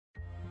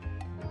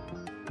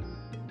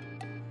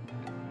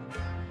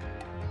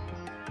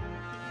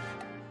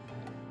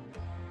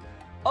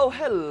Oh,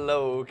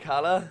 hello,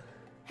 Calla.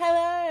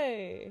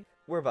 Hello.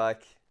 We're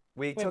back.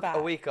 We took back.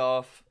 a week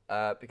off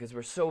because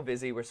we're so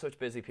busy. We're such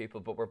busy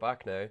people, but we're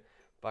back now.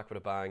 Back with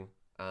a bang.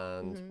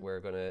 And we're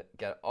going to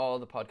get all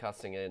the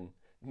podcasting in,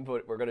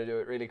 but we're going to do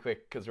it really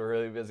quick because we're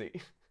really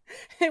busy.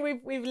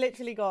 we've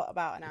literally got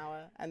about an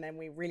hour, and then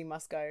we really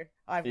must go.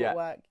 I've got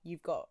work.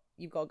 You've got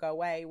to go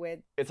away.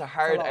 It's a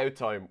hard out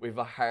time. We've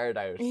a hard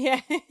out.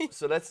 Yeah.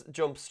 So let's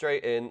jump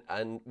straight in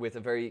and with a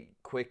very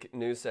quick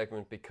news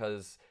segment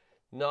because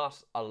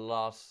not a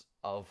lot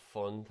of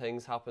fun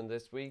things happened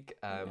this week.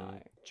 No.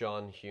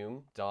 John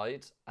Hume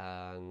died,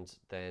 and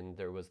then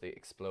there was the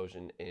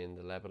explosion in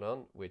the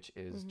Lebanon, which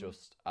is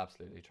just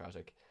absolutely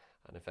tragic.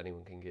 And if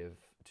anyone can give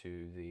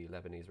to the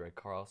Lebanese Red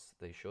Cross,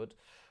 they should.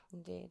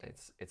 Indeed.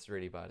 It's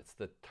really bad. It's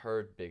the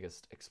third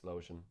biggest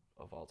explosion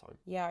of all time.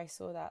 Yeah, I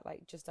saw that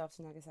like just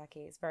after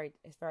Nagasaki. It's very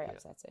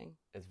upsetting.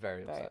 It's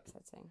very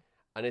upsetting.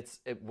 And it's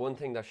one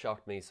thing that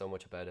shocked me so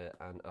much about it,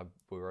 and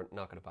we were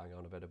not going to bang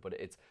on about it, but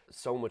it's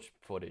so much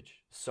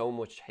footage, so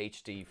much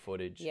HD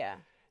footage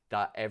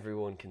that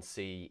everyone can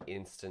see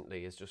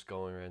instantly is just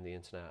going around the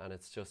internet. And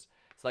it's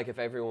like if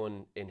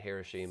everyone in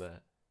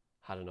Hiroshima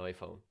had an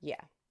iPhone.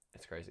 Yeah.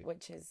 It's crazy.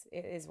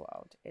 It is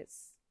wild.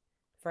 It's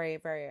very,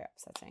 very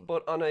upsetting.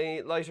 But on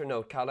a lighter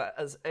note, Calla,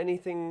 has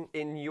anything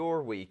in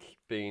your week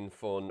been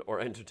fun or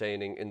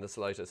entertaining in the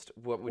slightest?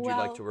 What would you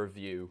like to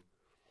review?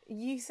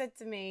 You said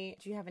to me,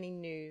 do you have any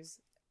news?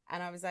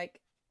 And I was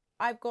like,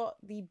 I've got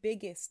the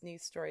biggest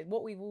news story,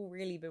 what we've all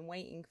really been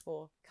waiting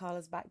for.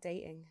 Calla's back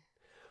dating.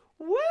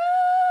 Woo!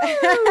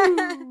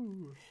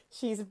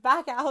 She's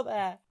back out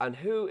there. And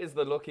who is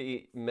the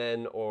lucky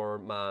men or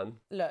man?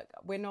 Look,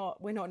 we're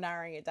not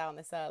narrowing it down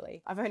this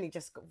early. I've only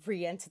just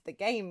re-entered the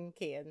game,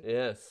 Kian.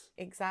 Yes.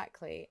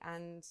 Exactly.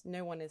 And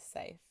no one is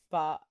safe.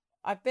 But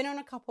I've been on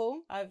a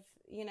couple. I've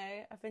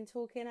been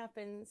talking, I've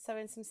been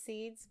sowing some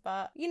seeds,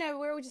 but,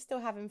 we're all just still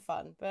having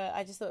fun. But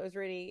I just thought it was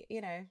really,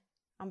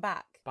 I'm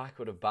back. Back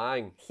with a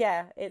bang.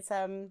 Yeah, it's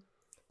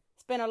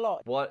been a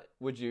lot. What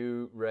would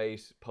you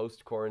rate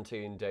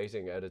post-quarantine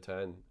dating out of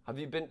 10? Have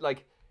you been,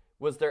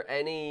 was there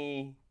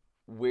any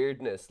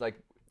weirdness?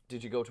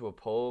 Did you go to a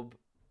pub?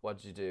 What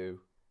did you do?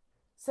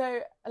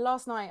 So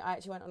last night I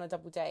actually went on a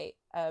double date,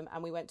 and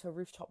we went to a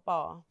rooftop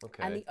bar.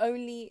 Okay. And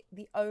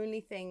the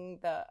only thing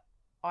that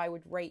I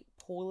would rate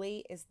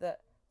poorly is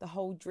that the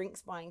whole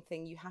drinks buying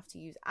thing, you have to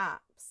use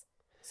apps.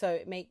 So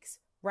it makes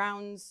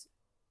rounds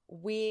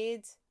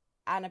weird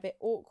and a bit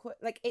awkward.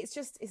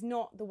 It's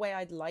not the way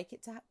I'd like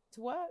it to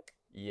work.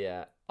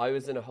 Yeah. I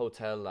was in a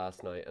hotel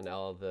last night and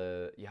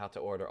you had to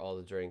order all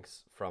the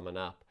drinks from an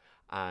app.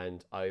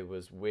 And I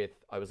was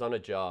on a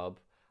job,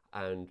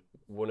 and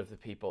one of the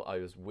people I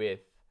was with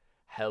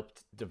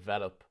helped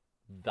develop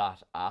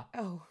that app.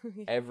 Oh.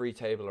 Every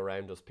table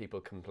around us, people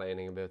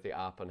complaining about the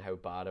app and how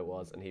bad it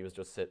was, and he was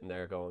just sitting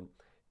there going,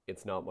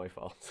 it's not my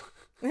fault.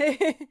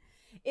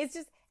 It's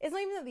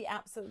not even that the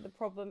apps are the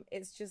problem,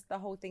 it's just the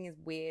whole thing is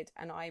weird,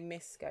 and I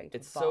miss going to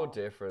It's a bar. so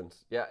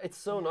different. Yeah, it's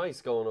so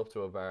nice going up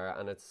to a bar,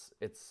 and it's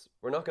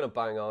we're not going to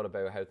bang on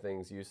about how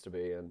things used to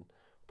be,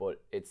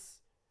 but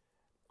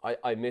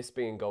I miss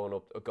going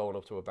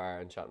up to a bar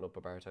and chatting up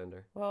a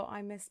bartender. Well,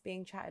 I miss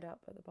being chatted up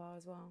at the bar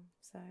as well,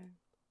 so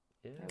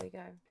yeah. There we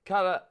go.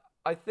 Calla,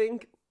 I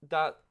think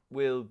that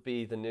will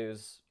be the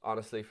news,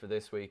 honestly, for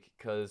this week,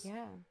 because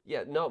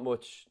not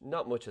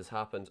much has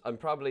happened. I'm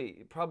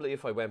probably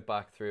if I went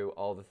back through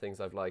all the things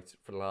I've liked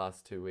for the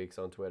last 2 weeks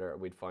on Twitter,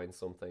 we'd find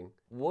something.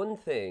 One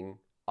thing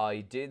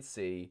I did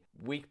see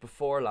week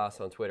before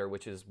last on Twitter,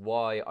 which is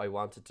why I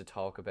wanted to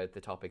talk about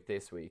the topic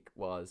this week,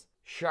 was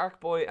Shark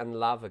Boy and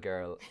Lava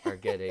Girl are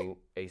getting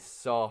a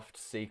soft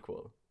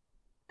sequel.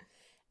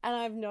 And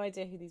I have no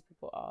idea who these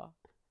people are.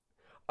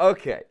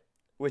 Okay,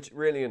 which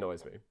really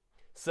annoys me.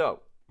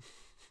 So,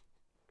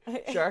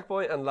 Shark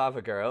Boy and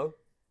Lava Girl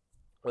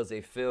was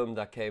a film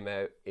that came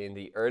out in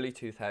the early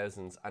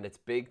 2000s, and its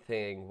big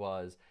thing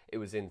was it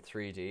was in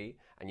 3D,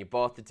 and you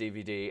bought the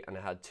DVD and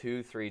it had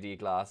 2 3D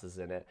glasses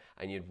in it,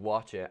 and you'd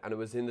watch it, and it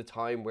was in the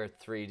time where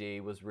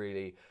 3D was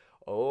really,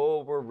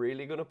 oh, we're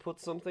really going to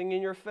put something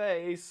in your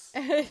face,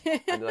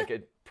 and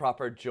a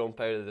proper jump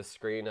out of the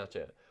screen at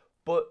you.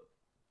 But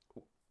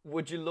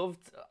would you love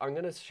I'm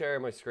going to share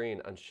my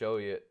screen and show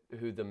you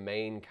who the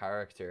main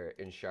character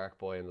in Shark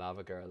Boy and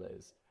Lava Girl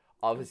is.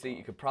 Obviously,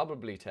 you could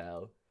probably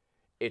tell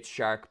it's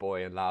Shark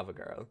Boy and Lava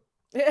Girl.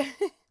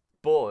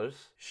 But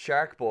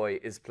Shark Boy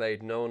is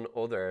played none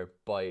other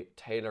by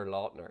Taylor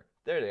Lautner.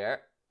 There they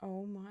are.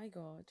 Oh my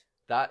God.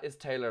 That is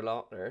Taylor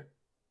Lautner.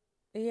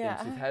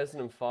 Yeah. In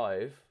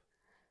 2005.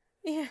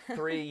 Yeah.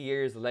 3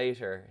 years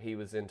later, he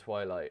was in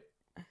Twilight.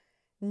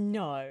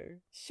 No,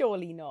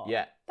 surely not.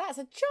 Yeah. That's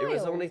a child. It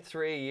was only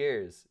 3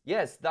 years.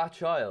 Yes, that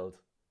child.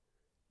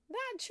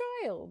 That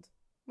child.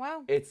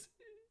 Wow.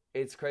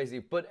 It's crazy.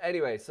 But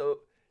anyway, so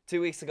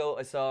 2 weeks ago,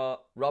 I saw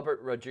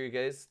Robert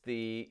Rodriguez,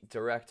 the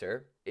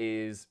director,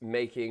 is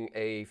making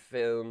a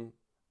film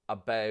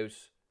about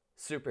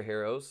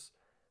superheroes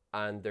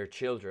and their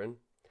children.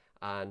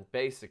 And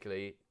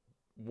basically,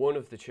 one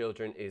of the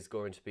children is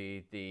going to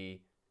be the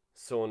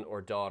son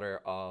or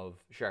daughter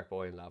of Shark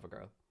Boy and Lava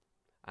Girl,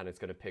 and it's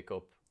going to pick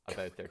up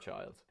about their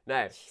child.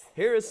 Now,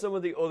 here are some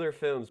of the other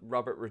films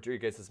Robert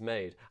Rodriguez has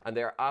made, and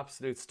they are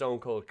absolute stone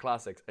cold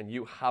classics, and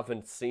you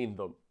haven't seen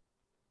them.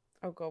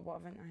 Oh God,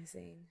 what haven't I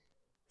seen?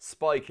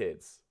 Spy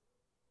Kids.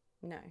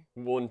 No.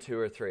 1, 2,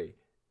 or 3.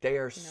 They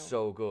are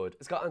so good.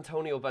 It's got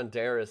Antonio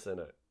Banderas in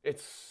it.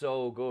 It's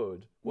so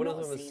good. One of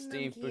them is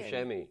Steve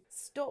Buscemi.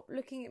 Stop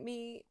looking at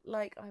me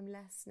like I'm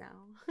less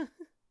now.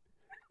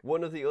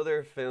 One of the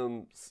other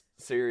films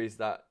series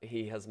that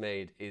he has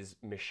made is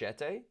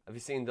Machete. Have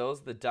you seen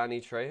those? The Danny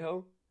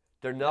Trejo?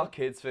 They're not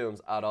kids' films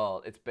at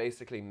all. It's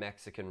basically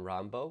Mexican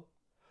Rambo.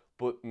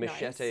 But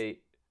Machete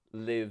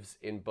lives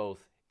in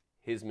both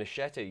his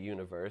Machete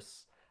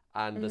universe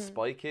and the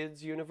Spy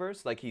Kids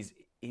universe. Like, he's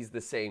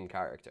the same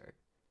character.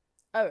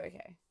 Oh,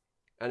 okay.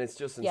 And it's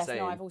just insane. Yes,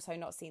 no, I've also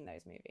not seen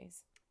those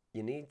movies.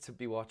 You need to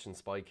be watching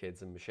Spy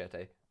Kids and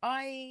Machete.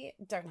 I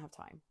don't have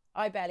time.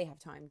 I barely have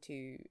time to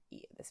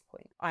eat at this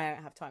point. I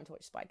don't have time to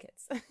watch Spy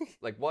Kids.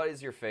 Like, what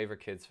is your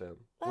favourite kids' film?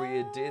 Were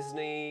you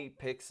Disney,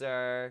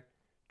 Pixar,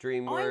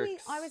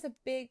 DreamWorks? I was a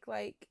big,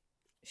 like,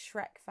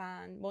 Shrek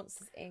fan,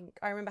 Monsters, Inc.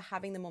 I remember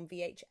having them on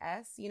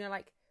VHS, you know,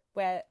 like,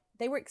 where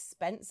they were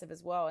expensive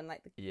as well, and,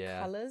 like, the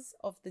colours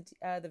of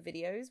the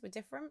videos were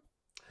different.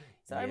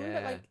 So I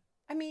remember, like,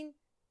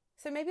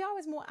 so maybe I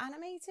was more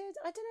animated?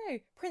 I don't know.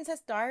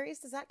 Princess Diaries,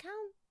 does that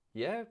count?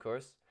 Yeah, of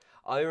course.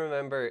 I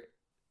remember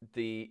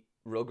the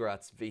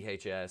Rugrats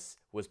VHS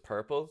was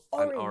purple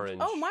and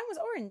orange. Oh, mine was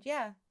orange,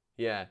 yeah.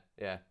 Yeah,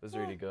 it was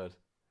really good.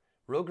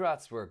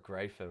 Rugrats were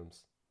great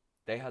films.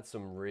 They had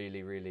some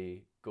really,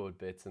 really good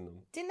bits in them.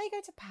 Didn't they go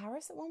to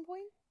Paris at one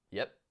point?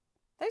 Yep.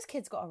 Those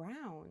kids got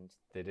around.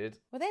 They did.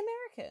 Were they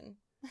American?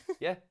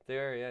 Yeah, they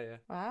are, yeah.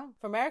 Wow.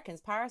 For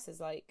Americans, Paris is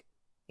like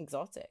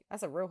exotic.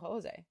 That's a real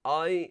holiday.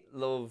 I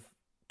love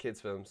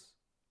kids' films.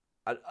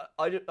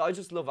 I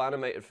just love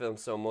animated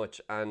films so much,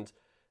 and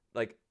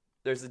like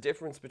there's a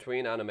difference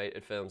between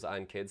animated films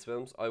and kids'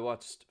 films. I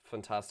watched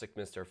Fantastic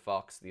Mr.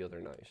 Fox the other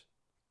night.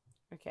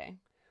 Okay.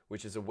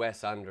 Which is a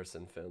Wes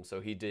Anderson film. So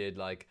he did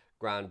like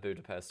Grand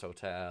Budapest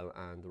Hotel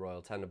and The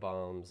Royal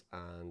Tenenbaums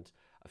and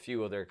a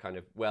few other kind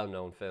of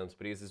well-known films,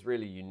 but he has this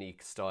really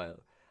unique style.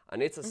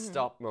 And it's a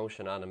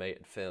stop-motion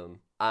animated film,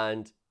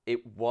 and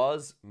it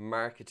was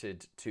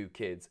marketed to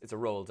kids. It's a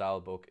Roald Dahl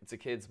book. It's a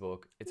kid's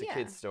book. It's a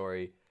kid's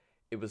story.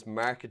 It was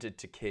marketed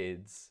to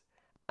kids,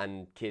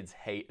 and kids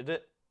hated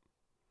it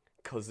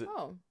because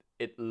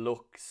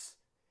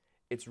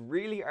it's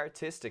really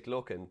artistic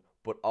looking,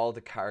 but all the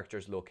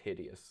characters look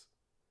hideous.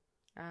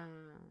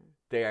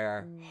 They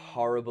are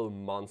horrible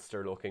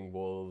monster-looking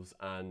wolves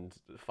and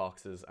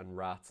foxes and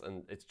rats,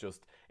 and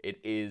it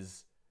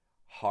is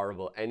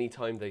horrible.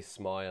 Anytime they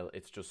smile,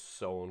 it's just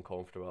so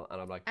uncomfortable,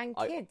 and I'm like... And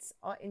kids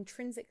are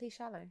intrinsically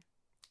shallow.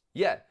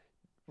 Yeah,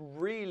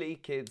 really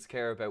kids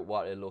care about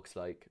what it looks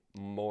like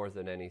more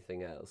than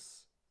anything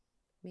else.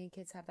 Me and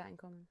kids have that in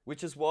common.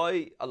 Which is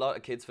why a lot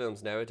of kids'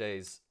 films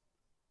nowadays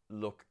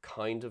look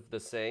kind of the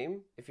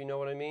same, if you know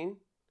what I mean.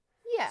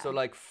 Yeah. So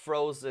like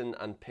Frozen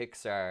and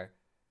Pixar,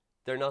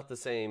 they're not the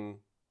same.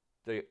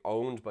 They're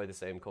owned by the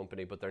same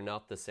company, but they're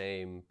not the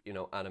same,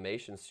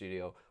 animation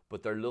studio,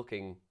 but they're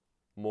looking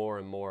more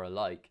and more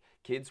alike.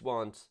 Kids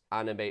want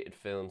animated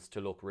films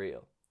to look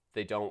real.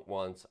 They don't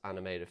want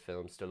animated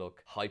films to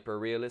look hyper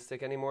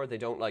realistic anymore. They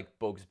don't like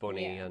Bugs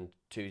Bunny and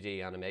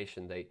 2D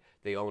animation.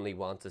 They only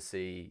want to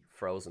see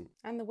Frozen.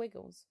 And the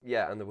Wiggles.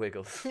 Yeah, and the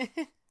Wiggles.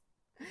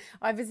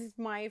 I visited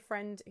my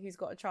friend who's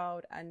got a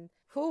child, and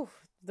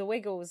the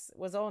Wiggles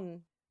was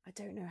on. I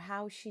don't know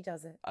how she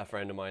does it. A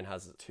friend of mine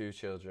has 2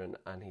 children,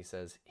 and he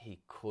says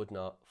he could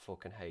not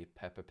fucking hate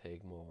Peppa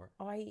Pig more.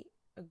 I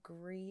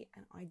agree,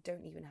 and I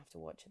don't even have to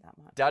watch it that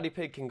much. Daddy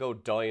Pig can go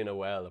die in a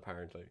well,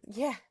 apparently.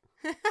 Yeah.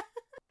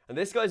 And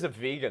this guy's a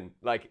vegan.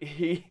 Like,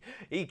 he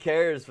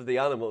cares for the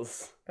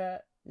animals.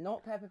 But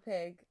not Peppa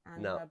Pig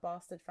and her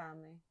bastard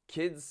family.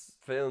 Kids'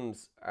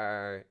 films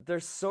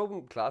there's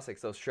some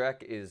classics. So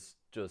Shrek is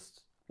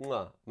just,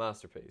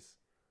 masterpiece.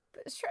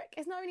 But Shrek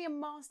is not only a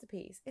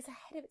masterpiece, it's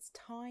ahead of its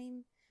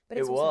time, but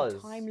it's also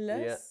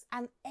timeless,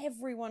 and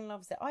everyone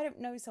loves it. I don't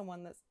know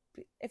someone that's,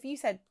 if you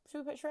said,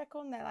 should we put Shrek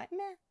on? They're like,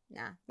 meh,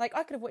 nah. Like,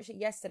 I could have watched it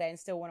yesterday and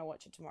still want to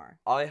watch it tomorrow.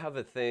 I have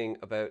a thing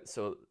about,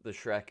 the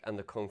Shrek and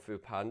the Kung Fu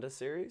Panda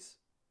series.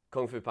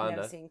 Kung Fu Panda. I've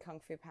never seen Kung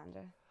Fu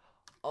Panda.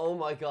 Oh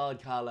my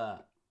God,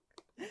 Kala.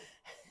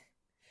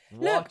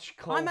 Watch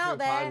Kung Fu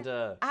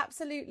Panda.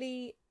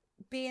 Absolutely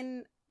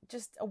being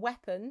just a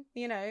weapon,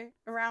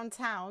 around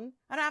town.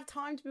 I don't have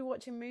time to be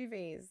watching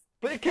movies.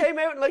 But it came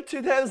out in like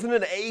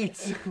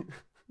 2008.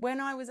 When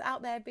I was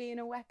out there being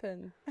a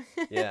weapon.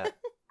 Yeah.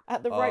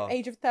 At the ripe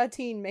age of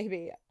 13,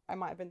 maybe. I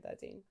might have been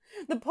 13.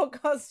 The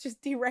podcast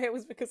just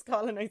derails because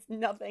Carla knows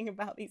nothing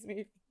about these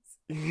movies.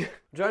 I'm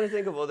trying to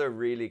think of other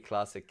really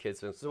classic kids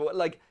films. So,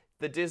 like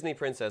the Disney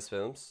princess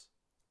films.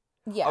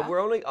 Yeah.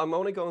 I'm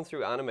only going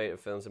through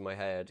animated films in my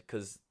head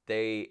because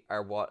they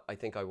are what I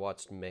think I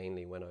watched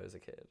mainly when I was a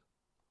kid.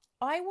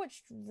 I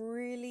watched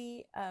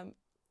really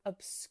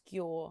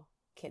obscure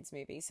kids'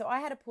 movies. So I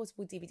had a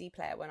portable DVD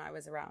player when I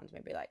was around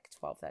maybe like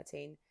 12,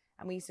 13.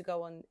 And we used to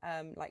go on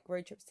like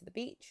road trips to the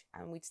beach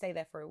and we'd stay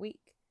there for a week.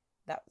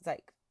 That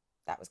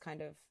was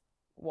kind of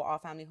what our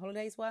family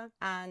holidays were.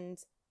 And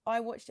I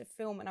watched a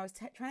film and I was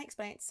trying to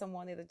explain it to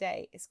someone the other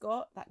day. It's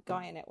got that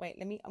guy in it. Wait,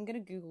 I'm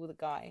going to Google the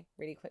guy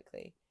really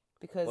quickly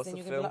because What's then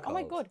the you're going to be like, film oh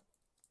my called? God.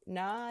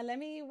 Nah, let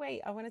me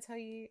wait. I want to tell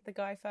you the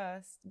guy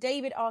first.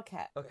 David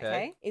Arquette,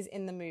 Okay. is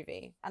in the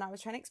movie. And I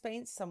was trying to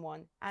explain it to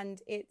someone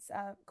and it's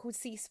called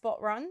See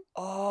Spot Run.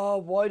 Oh,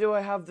 why do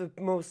I have the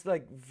most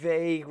like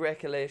vague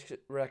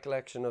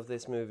recollection of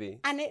this movie?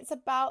 And it's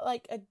about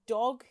like a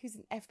dog who's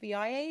an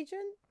FBI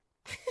agent.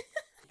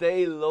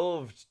 They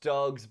loved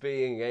dogs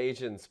being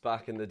agents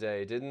back in the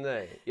day, didn't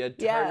they? You had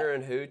Yeah. Turner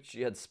and Hooch,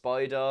 you had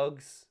Spy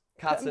Dogs,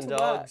 Cats 'em and to work.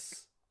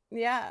 Dogs.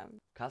 Yeah.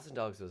 Cats and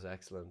Dogs was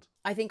excellent.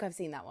 I think I've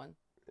seen that one.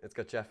 It's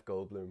got Jeff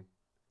Goldblum.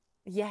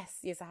 Yes,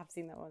 I have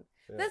seen that one.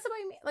 Yeah. That's what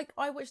I mean. Like,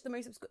 I watched the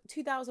most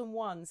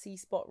 2001 See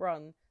Spot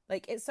Run.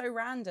 Like, it's so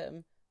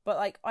random. But,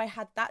 like, I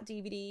had that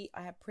DVD.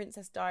 I had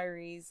Princess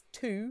Diaries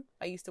 2.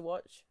 I used to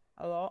watch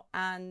a lot.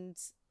 And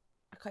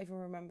I can't even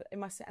remember.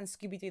 And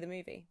Scooby-Doo the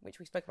movie, which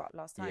we spoke about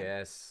last time.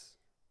 Yes.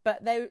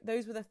 But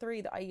those were the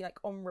three that I, like,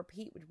 on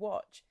repeat would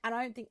watch. And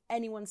I don't think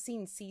anyone's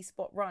seen See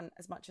Spot Run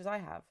as much as I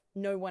have.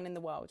 No one in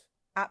the world.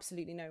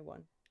 Absolutely no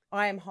one.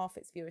 I am half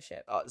its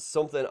viewership.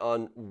 Something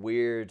on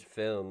weird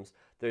films.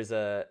 There's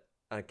an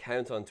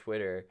account on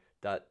Twitter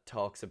that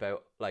talks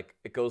about, like,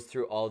 it goes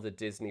through all the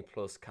Disney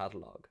Plus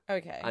catalog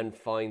Okay. and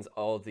finds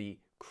all the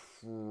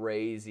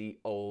crazy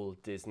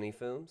old Disney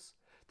films.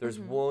 There's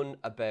one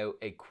about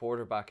a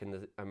quarterback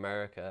in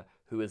America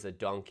who is a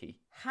donkey.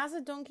 Has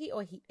a donkey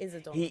or he is a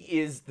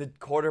donkey? The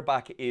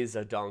quarterback is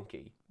a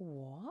donkey.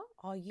 What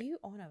are you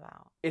on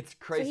about? It's So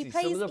crazy.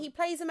 he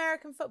plays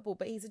American football,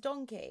 but he's a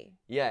donkey.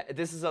 Yeah,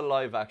 this is a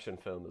live action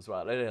film as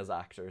well. It has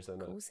actors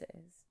in Of it. course it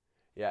is.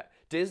 Yeah.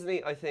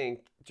 Disney, I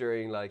think,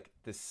 during like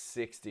the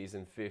 60s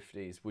and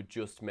 50s would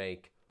just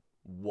make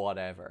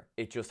whatever.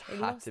 It just They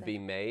had lost to it. be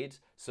made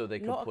so they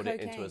could Lot of put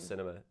it into a cocaine.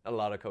 cinema. A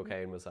lot of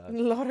cocaine was A had.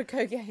 lot of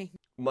cocaine.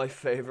 My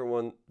favorite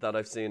one that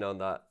I've seen on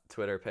that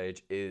Twitter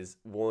page is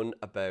one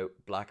about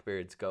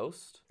Blackbeard's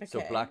ghost. So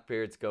Okay.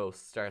 Blackbeard's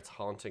ghost starts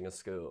haunting a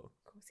school,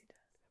 Of course he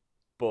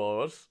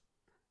does.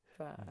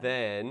 but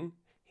then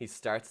he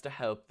starts to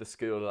help the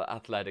school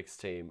athletics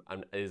team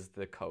and is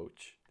the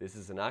coach. This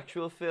is an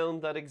actual film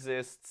that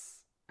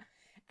exists.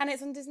 And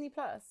it's on Disney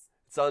Plus.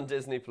 It's on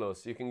Disney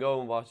Plus. You can go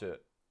and watch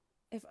it.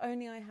 If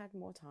only I had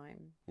more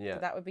time. Yeah.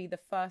 That would be the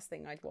first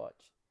thing I'd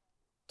watch.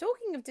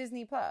 Talking of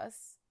Disney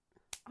Plus,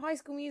 High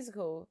School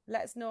Musical.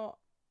 Let's not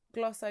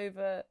gloss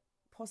over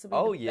possibly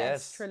Oh, the yes.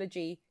 best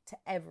trilogy to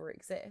ever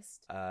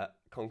exist.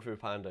 Kung Fu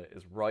Panda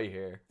is right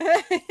here.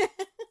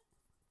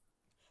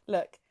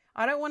 Look,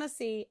 I don't want to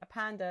see a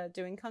panda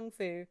doing kung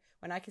fu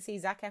when I can see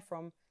Zac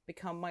Efron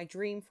become my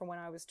dream from when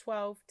I was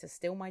 12 to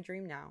still my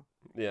dream now.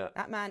 Yeah.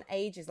 That man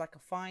ages like a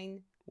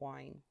fine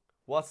wine.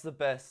 What's the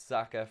best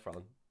Zac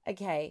Efron?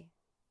 Okay,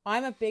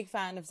 I'm a big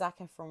fan of Zac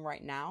Efron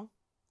right now,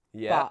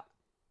 Yeah.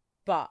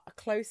 but a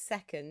close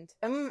second.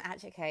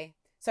 Actually, okay.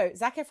 So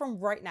Zac Efron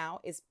right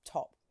now is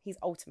top. He's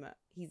ultimate.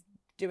 He's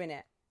doing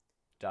it.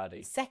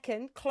 Daddy.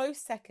 Second, close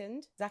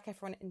second, Zac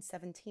Efron in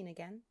 17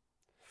 again.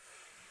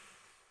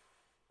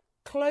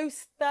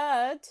 Close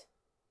third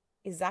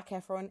is Zac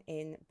Efron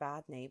in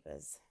Bad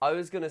Neighbours. I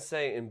was going to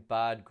say in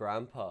Bad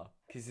Grandpa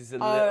because he's a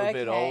Oh, little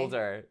bit okay.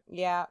 older.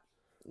 Yeah,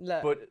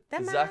 look. But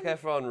that Zac man-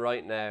 Efron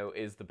right now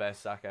is the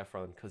best Zac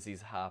Efron because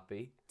he's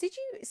happy. Did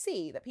you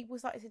see that people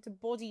started to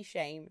body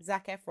shame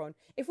Zac Efron?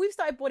 If we've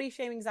started body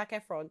shaming Zac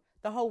Efron,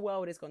 the whole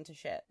world has gone to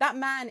shit. That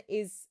man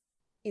is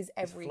He's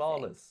everything.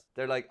 flawless.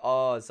 They're like,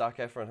 oh, Zac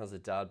Efron has a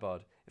dad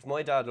bod. If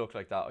my dad looked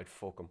like that, I'd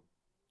fuck him.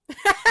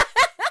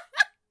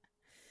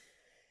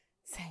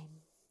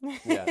 Same.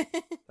 Yeah.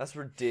 That's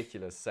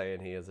ridiculous saying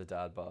he has a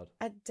dad bod.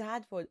 A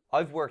dad would.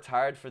 I've worked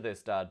hard for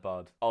this dad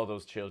bod. All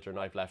those children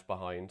I've left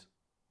behind.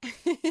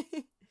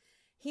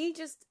 He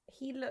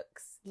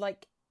looks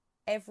like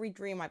every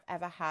dream I've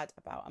ever had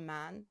about a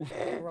man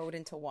rolled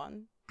into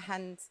one.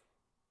 And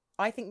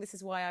I think this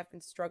is why I've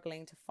been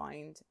struggling to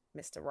find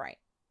Mr. Right.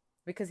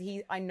 Because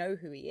I know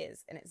who he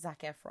is, and it's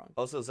Zac Efron.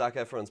 Also, Zac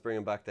Efron's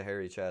bringing back the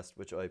hairy chest,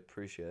 which I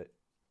appreciate.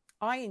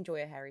 I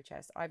enjoy a hairy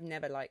chest. I've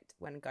never liked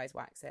when guys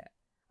wax it.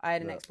 I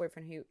had an No.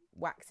 ex-boyfriend who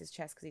waxed his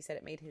chest because he said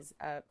it made his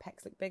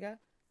pecs look bigger.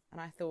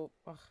 And I thought,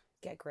 ugh,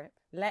 get a grip.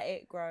 Let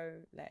it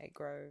grow, let it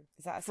grow.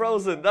 Is that a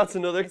Frozen, that's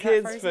another Is that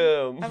kids' Frozen?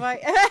 film. Have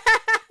I...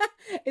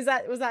 was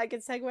that a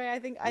good segue? I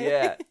think.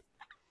 Yeah.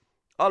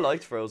 I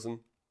liked Frozen.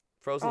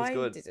 Frozen's I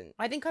good. didn't.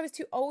 I think I was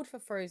too old for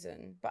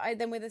Frozen, but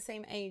then we're the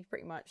same age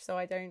pretty much, so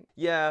I don't.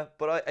 Yeah,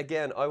 but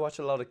I watch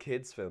a lot of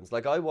kids' films.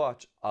 Like, I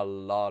watch a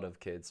lot of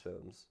kids'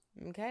 films.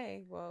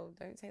 Okay, well,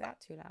 don't say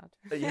that too loud.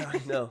 Yeah, I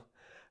know.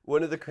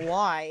 One of the...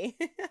 Why?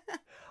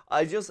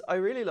 I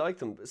really like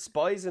them.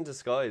 Spies in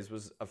Disguise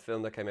was a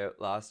film that came out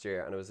last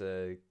year, and it was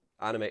a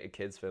animated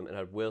kids film. It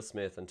had Will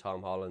Smith and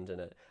Tom Holland in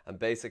it. And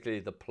basically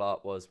the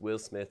plot was Will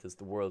Smith is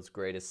the world's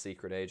greatest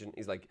secret agent.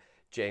 He's like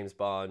James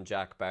Bond,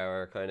 Jack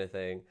Bauer kind of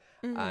thing.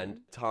 And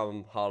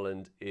Tom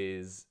Holland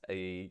is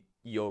a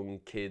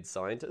young kid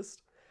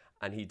scientist,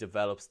 and he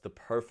develops the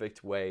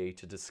perfect way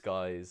to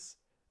disguise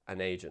an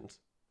agent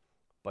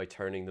by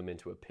turning them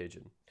into a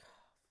pigeon.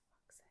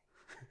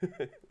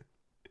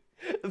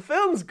 The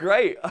film's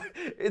great.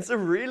 It's a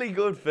really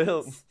good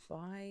film.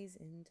 Spies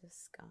in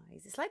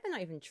Disguise. It's like they're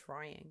not even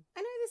trying.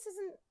 I know this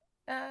isn't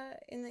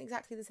in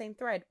exactly the same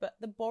thread, but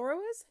The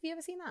Borrowers, have you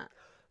ever seen that?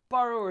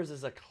 Borrowers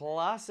is a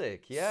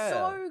classic, yeah.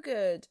 So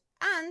good.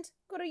 And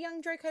got a young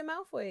Draco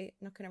Malfoy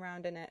knocking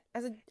around in it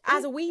as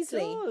a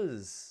Weasley. It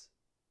does.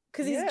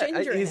 Because he's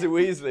ginger. He's in a it.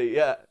 Weasley,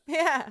 yeah.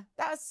 Yeah,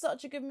 that was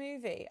such a good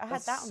movie. I had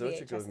That's that on such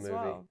VHS a good as movie.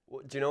 well.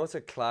 Do you know it's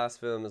a class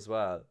film as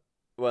well?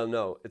 Well,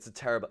 no, it's a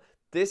terrible...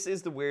 This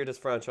is the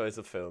weirdest franchise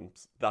of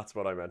films. That's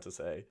what I meant to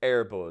say.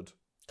 Air Bud.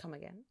 Come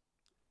again.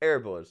 Air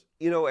Bud.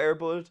 You know Air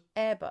Bud?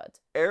 Air Bud.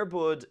 Air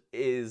Bud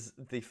is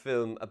the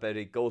film about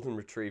a golden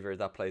retriever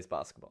that plays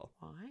basketball.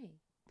 Why?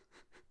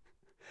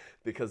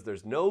 Because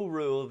there's no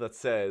rule that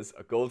says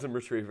a golden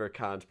retriever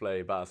can't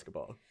play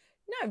basketball.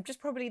 No, just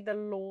probably the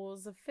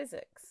laws of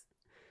physics.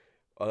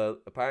 Well,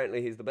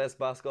 apparently he's the best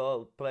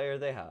basketball player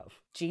they have.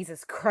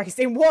 Jesus Christ,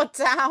 in what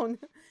town?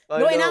 I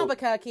Not in know.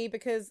 Albuquerque,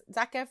 because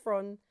Zac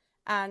Efron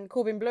and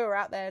Corbin Bleu are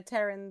out there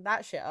tearing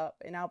that shit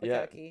up in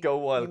Albuquerque. go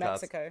New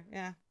Wildcats. Mexico.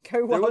 Yeah,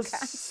 go There was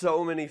Wildcats.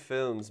 so many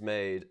films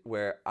made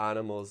where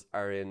animals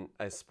are in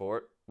a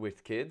sport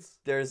with kids.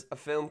 There's a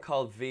film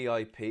called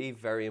VIP,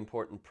 Very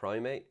Important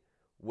Primate,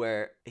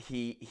 where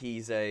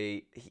he's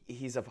a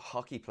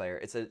hockey player.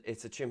 It's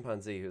a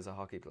chimpanzee who's a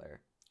hockey player.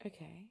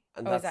 Okay.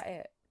 And Is that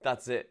it?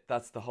 That's it.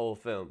 That's the whole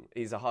film.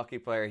 He's a hockey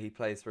player. He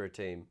plays for a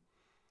team.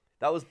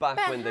 That was back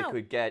But when they how?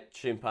 could get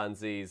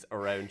chimpanzees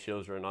around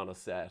children on a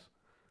set.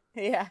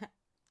 Yeah.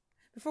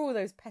 Before all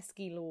those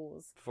pesky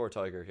laws. Before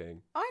Tiger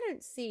King. I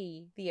don't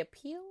see the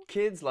appeal.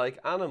 Kids like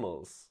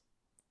animals.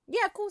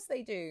 Yeah, of course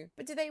they do.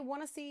 But do they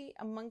want to see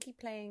a monkey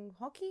playing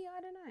hockey?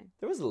 I don't know.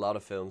 There was a lot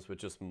of films with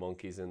just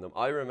monkeys in them.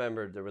 I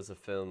remember there was a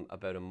film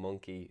about a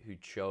monkey who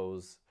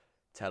chose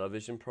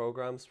television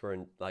programs for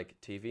a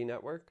TV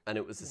network, and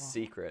it was a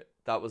secret.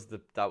 That was the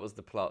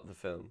plot of the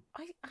film.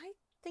 I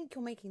think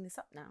you're making this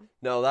up now.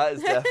 No, that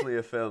is definitely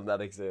a film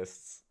that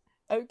exists.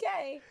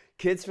 Okay.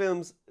 Kids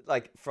films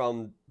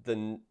from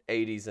the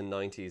 80s and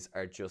 90s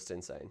are just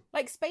insane.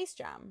 Like Space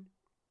Jam.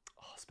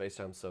 Oh, Space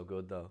Jam's so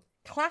good though.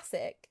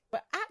 Classic.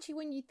 But actually,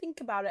 when you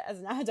think about it as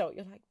an adult,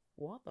 you're like,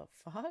 what the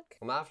fuck?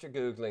 I'm after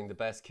Googling the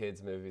best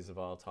kids movies of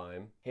all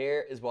time.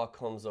 Here is what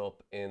comes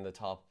up in the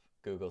top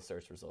Google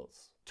search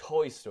results.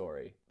 Toy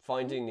Story,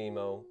 Finding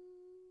Nemo,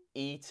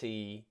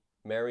 E.T.,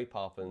 Mary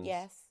Poppins,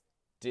 Yes.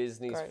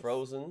 Disney's Gross.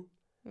 Frozen,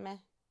 Meh.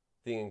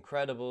 The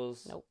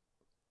Incredibles, Nope.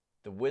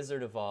 The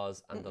Wizard of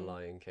Oz, and The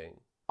Lion King.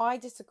 I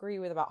disagree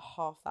with about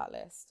half that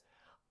list.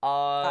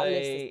 That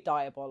list is I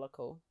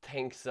diabolical.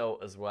 think so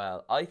as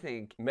well. I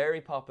think Mary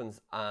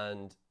Poppins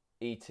and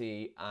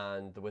E.T.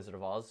 and The Wizard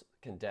of Oz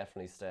can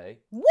definitely stay.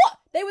 What?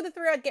 They were the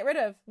three I'd get rid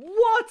of.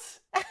 What?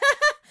 They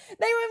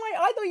were in my...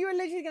 I thought you were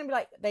literally going to be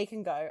like, they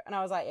can go. And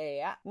I was like,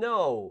 yeah.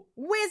 No.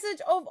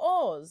 Wizard of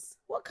Oz.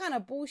 What kind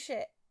of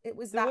bullshit it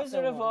was The that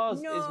Wizard of film?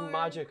 Oz No. is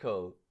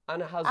magical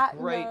and it has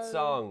great no.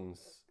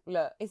 songs.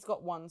 Look, it's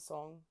got one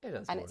song. It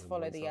has And more it's than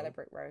Follow one the song. Yellow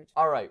Brick Road.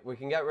 All right, we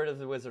can get rid of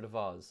The Wizard of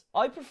Oz.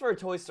 I prefer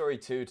Toy Story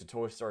 2 to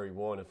Toy Story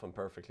 1, if I'm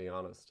perfectly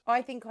honest.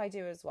 I think I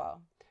do as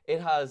well. It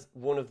has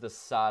one of the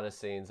saddest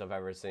scenes I've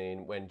ever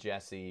seen when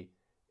Jessie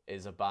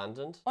is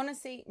abandoned.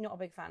 Honestly, not a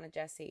big fan of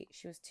Jessie.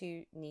 She was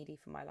too needy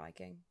for my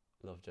liking.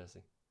 Love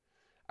Jessie.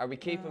 Are we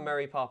keeping No.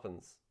 Mary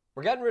Poppins?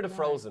 We're getting rid of No.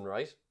 Frozen,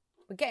 right?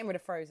 We're getting rid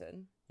of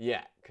Frozen.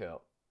 Yeah,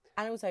 cool.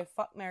 And also,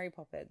 fuck Mary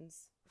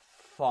Poppins.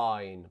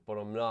 Fine, but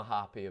I'm not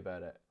happy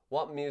about it.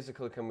 What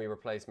musical can we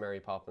replace Mary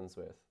Poppins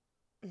with?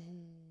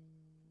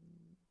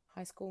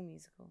 High School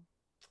Musical.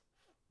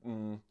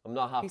 I'm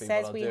not happy, Who but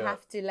says I'll we do have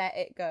it. to let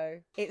it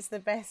go? It's the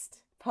best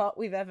part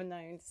we've ever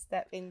known to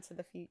step into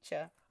the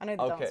future. I know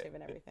the Okay. dance move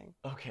and everything.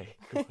 Okay,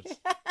 good.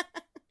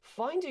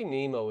 Finding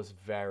Nemo is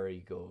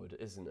very good,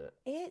 isn't it?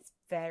 It's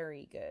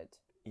very good.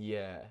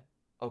 Yeah.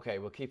 Okay,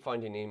 we'll keep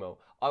Finding Nemo.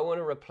 I want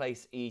to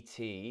replace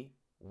E.T.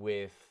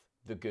 with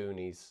The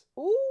Goonies.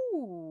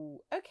 Ooh,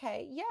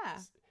 okay, yeah.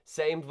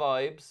 Same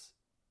vibes.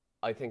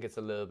 I think it's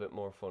a little bit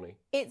more funny.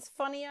 It's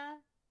funnier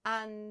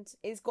and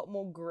it's got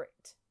more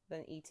grit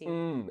than E E.T.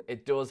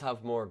 It does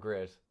have more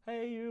grit.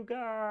 Hey, you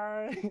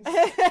guys.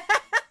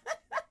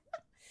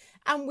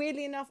 And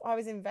weirdly enough, I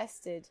was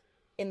invested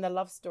in the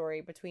love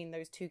story between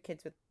those two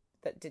kids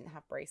that didn't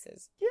have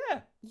braces.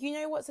 Yeah. You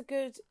know what's a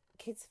good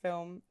kids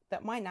film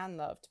that my nan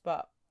loved,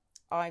 but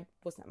I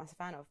wasn't a massive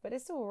fan of, but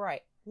it's all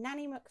right.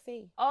 Nanny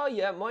McPhee. Oh,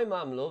 yeah, my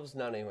mum loves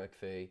Nanny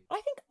McPhee.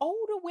 I think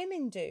older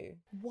women do.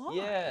 Why?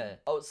 Yeah.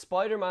 Oh,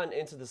 Spider-Man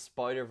Into the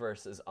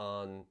Spider-Verse is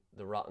on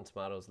the Rotten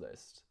Tomatoes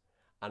list.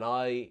 And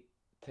I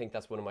think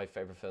that's one of my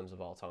favorite films of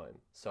all time.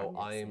 So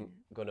I've never seen I'm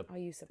it. going to... Are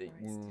you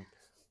surprised?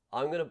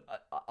 I'm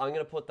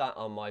gonna put that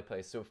on my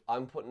place. So if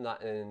I'm putting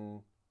that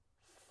in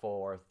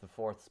the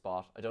fourth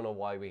spot. I don't know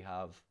why we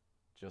have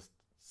just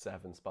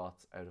 7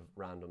 spots out of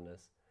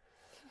randomness.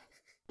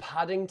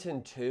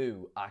 Paddington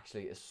 2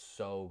 actually is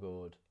so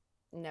good.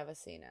 Never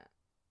seen it.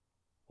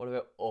 What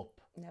about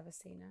Up? Never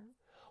seen it.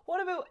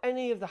 What about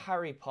any of the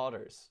Harry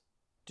Potters?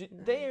 No,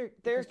 they're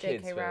because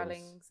kids' J.K. films.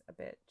 Rowling's a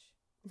bitch.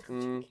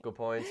 Good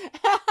point.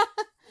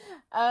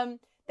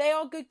 They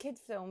are good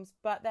kids' films,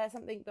 but they're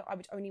something that I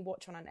would only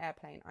watch on an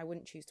airplane. I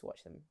wouldn't choose to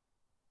watch them.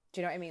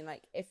 Do you know what I mean?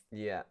 Like if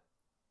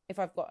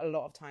I've got a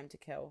lot of time to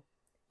kill,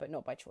 but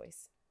not by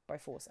choice, by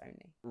force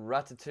only.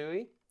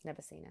 Ratatouille?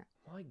 Never seen it.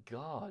 My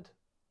God.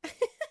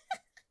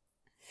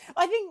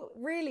 I think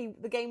really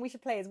the game we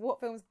should play is what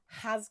films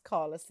has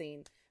Carla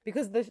seen?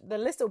 Because the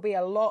list will be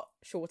a lot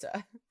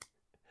shorter.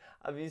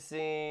 Have you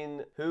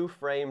seen Who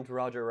Framed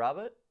Roger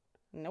Rabbit?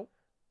 Nope.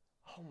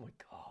 Oh my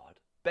God.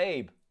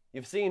 Babe.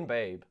 You've seen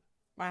Babe.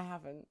 I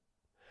haven't.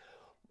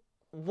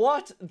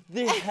 What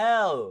the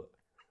hell?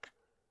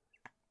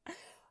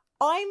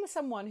 I'm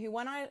someone who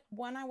when I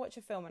watch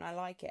a film and I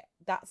like it,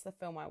 that's the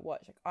film I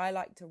watch. Like I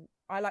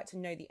like to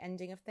know the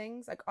ending of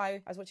things. Like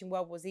I was watching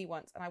World War Z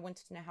once and I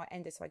wanted to know how it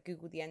ended, so I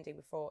googled the ending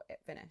before it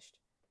finished.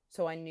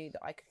 So I knew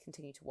that I could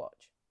continue to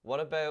watch.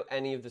 What about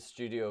any of the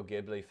Studio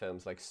Ghibli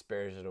films like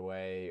Spirited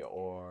Away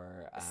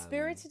or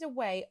Spirited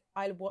Away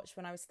I watched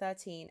when I was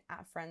 13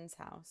 at a friend's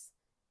house.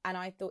 And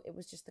I thought it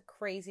was just the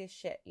craziest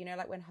shit. You know,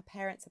 like when her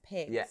parents are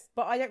pigs. Yeah.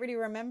 But I don't really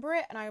remember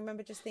it. And I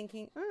remember just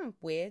thinking,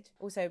 weird.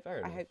 Also, Fair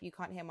enough. I hope you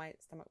can't hear my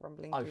stomach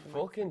rumbling. I through the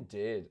fucking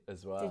did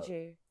as well. Did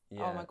you?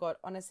 Yeah. Oh my God.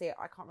 Honestly,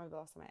 I can't remember the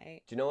last time I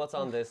ate. Do you know what's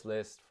on this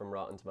list from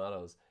Rotten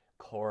Tomatoes?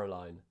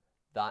 Coraline.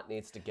 That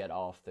needs to get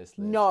off this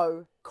list.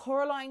 No.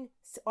 Coraline,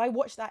 I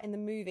watched that in the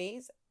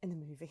movies,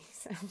 in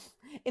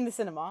the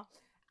cinema.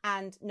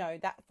 And no,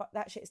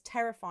 that shit is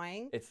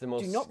terrifying. It's the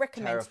most Do not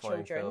recommend to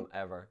terrifying children. film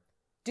ever.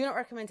 Do not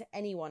recommend to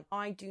anyone.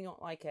 I do not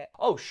like it.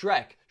 Oh,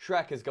 Shrek.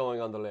 Shrek is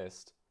going on the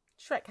list.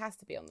 Shrek has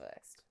to be on the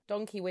list.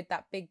 Donkey with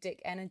that big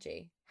dick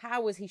energy.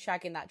 How was he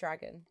shagging that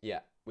dragon?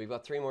 Yeah, we've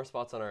got 3 more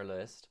spots on our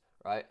list,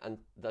 right? And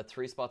the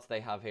 3 spots they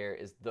have here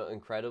is The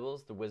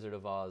Incredibles, The Wizard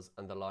of Oz,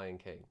 and The Lion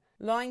King.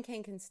 Lion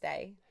King can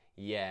stay.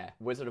 Yeah,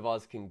 Wizard of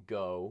Oz can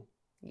go.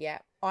 Yeah,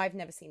 I've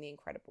never seen The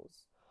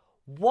Incredibles.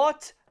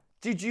 What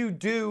did you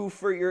do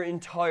for your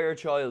entire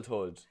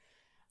childhood?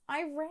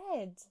 I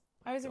read.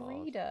 I was a God.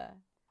 reader.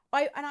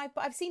 But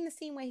I've seen the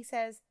scene where he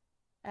says,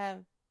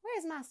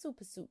 "Where's my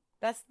super suit?"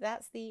 That's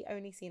the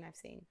only scene I've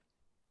seen.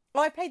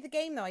 Oh, I played the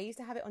game though. I used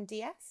to have it on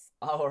DS.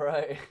 All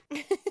right.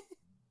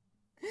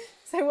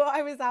 So what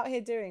I was out here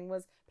doing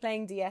was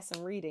playing DS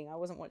and reading. I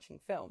wasn't watching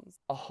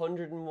films.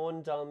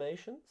 101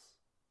 Dalmatians?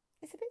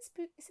 It's a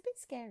bit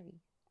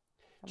scary.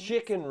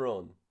 Chicken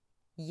Run.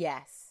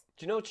 Yes.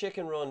 Do you know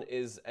Chicken Run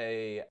is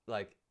a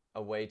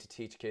way to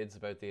teach kids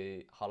about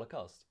the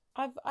Holocaust?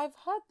 I've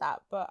heard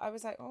that, but I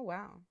was like, oh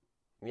wow.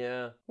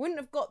 Yeah. Wouldn't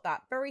have got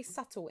that. Very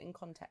subtle in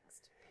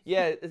context.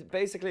 Yeah,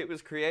 basically it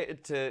was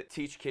created to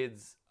teach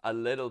kids a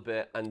little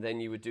bit, and then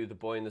you would do the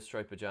Boy in the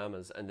Striped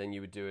Pajamas, and then you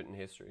would do it in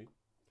history.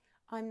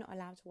 I'm not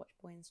allowed to watch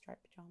Boy in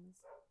Striped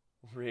Pajamas.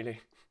 Really?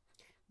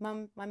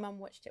 My mum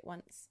watched it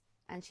once,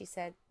 and she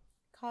said,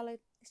 "Carlo,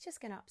 it's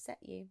just going to upset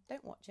you.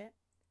 Don't watch it."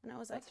 And I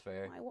was That's like,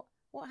 fair. "Why,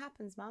 what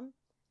happens, Mum?"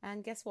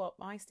 And guess what?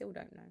 I still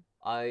don't know.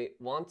 I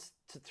want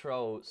to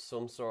throw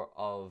some sort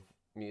of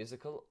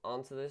musical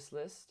onto this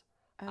list.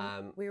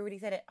 We already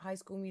said it. High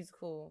School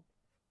Musical.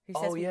 Who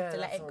says we have to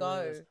let that's it on the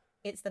go? list.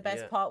 It's the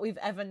best part we've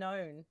ever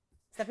known.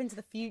 Step into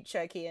the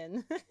future,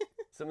 Kian.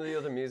 Some of the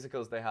other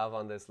musicals they have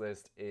on this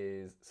list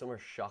is some are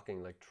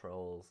shocking, like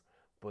Trolls,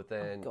 but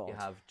then you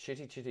have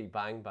Chitty Chitty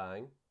Bang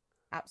Bang,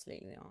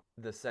 Absolutely not.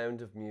 The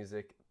Sound of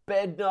Music,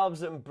 Bed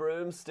Knobs and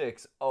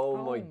Broomsticks. Oh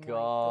my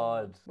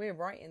god. We're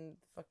right in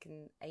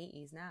fucking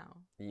 80s now.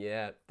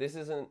 Yeah, this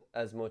isn't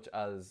as much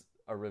as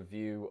a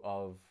review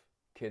of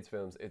kids'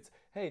 films. It's,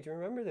 hey, do you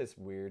remember this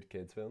weird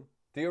kids' film?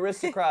 The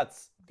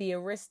Aristocrats.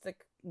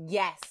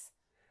 Yes.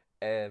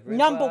 Everybody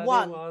Number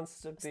one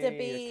wants to to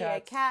be a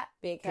cat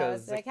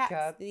because the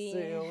cat's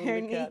the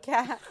only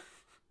cat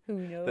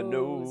who knows, that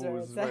knows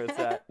where it's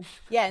at.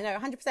 Yeah, no,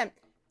 100%.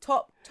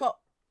 Top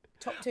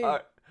 2.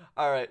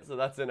 All right, so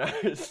that's in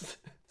ours.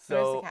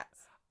 So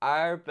Aristocats.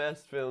 our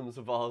best films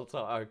of all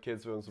time, our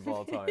kids' films of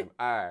all time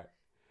are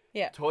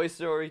Toy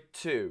Story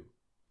 2,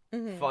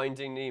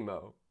 Finding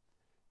Nemo,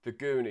 The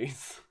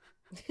Goonies,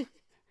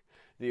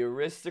 The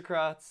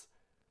Aristocrats,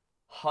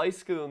 High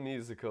School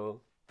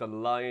Musical, The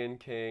Lion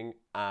King,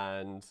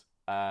 and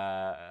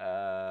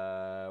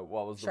what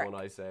was the Shrek.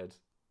 one I said?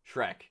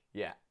 Shrek,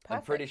 yeah. I'm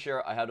Perfect. pretty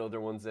sure I had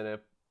other ones in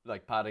it,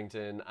 like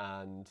Paddington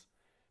and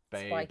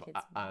Spy Babe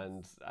Kids.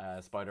 and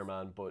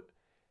Spider-Man, but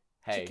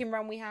hey. Chicken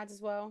Run we had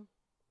as well.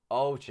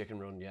 Oh, Chicken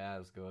Run, yeah, it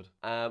was good.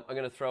 I'm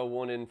going to throw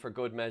one in for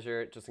good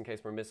measure, just in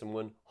case we're missing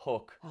one.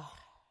 Hook.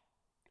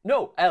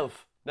 No,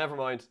 Elf. Never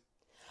mind.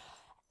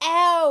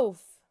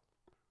 Elf!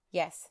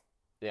 Yes.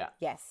 Yeah.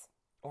 Yes.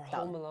 Or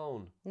Done. Home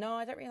Alone. No,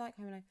 I don't really like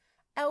Home Alone.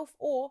 Elf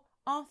or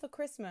Arthur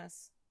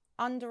Christmas.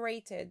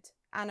 Underrated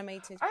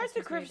animated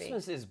Arthur Christmas movie.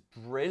 Christmas is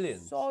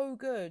brilliant. So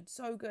good,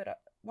 so good.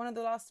 One of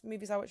the last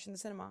movies I watched in the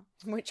cinema,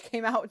 which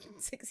came out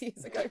 6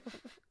 years ago.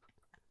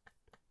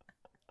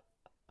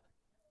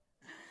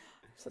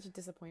 Such a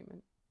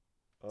disappointment.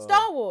 Uh,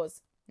 Star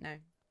Wars. No,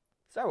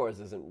 Star Wars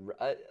isn't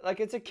like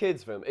it's a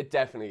kids film. It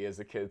definitely is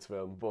a kids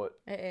film, but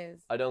it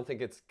is. I don't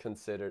think it's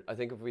considered. I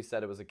think if we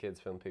said it was a kids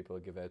film, people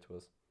would give out to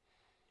us.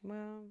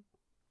 Well,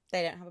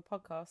 they don't have a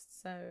podcast,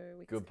 so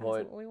we can Good say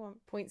point. what we want.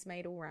 Points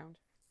made all round.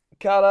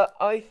 Calla,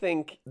 I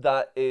think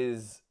that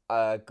is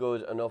a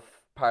good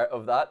enough part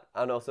of that,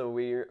 and also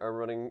we are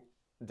running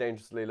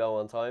dangerously low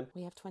on time.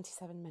 We have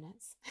 27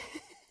 minutes.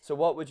 So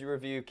what would you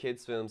review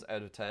kids films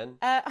out of 10?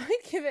 I'd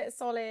give it a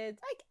solid,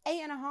 like,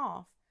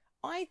 8.5.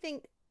 I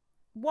think,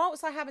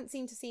 whilst I haven't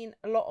seen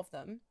a lot of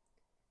them,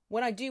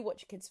 when I do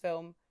watch a kids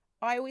film,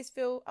 I always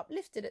feel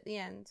uplifted at the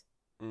end.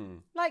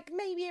 Like,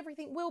 maybe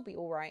everything will be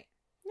all right.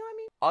 You know what I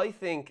mean? I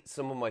think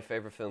some of my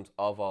favourite films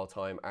of all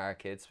time are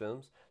kids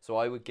films, so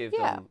I would give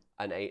them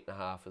an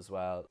 8.5 as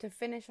well. To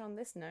finish on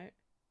this note,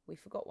 we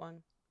forgot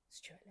one.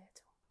 Stuart Little.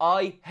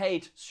 I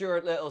hate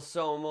Stuart Little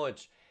so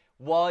much.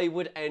 Why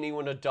would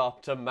anyone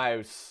adopt a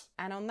mouse?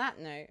 And on that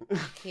note,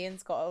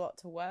 Kian's got a lot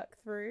to work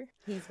through.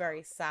 He's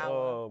very sour.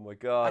 Oh my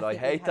god, I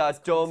think we've hate had that this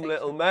dumb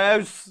little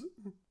mouse.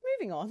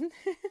 Moving on.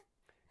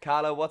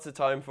 Calla, what's it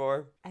time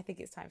for? I think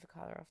it's time for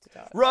Colour After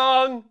Dark.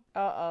 Wrong!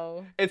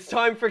 Uh-oh. It's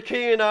time for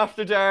Kian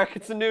After Dark.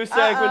 It's a new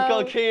segment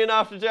called Kian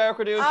After Dark.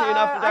 We're doing Kian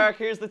After Dark.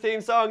 Here's the theme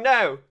song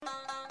now.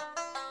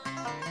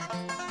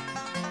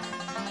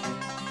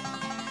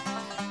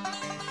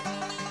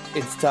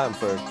 It's time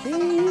for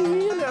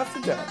Kian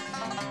After Dark.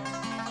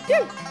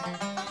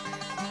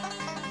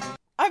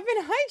 I've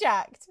been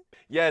hijacked.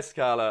 Yes,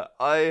 Calla,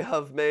 I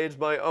have made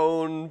my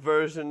own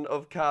version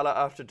of Calla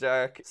After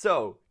Dark.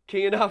 So,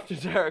 Kian After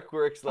Dark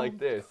works like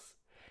this.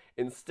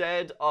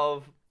 Instead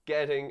of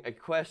getting a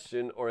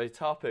question or a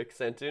topic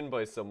sent in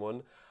by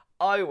someone,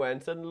 I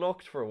went and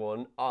looked for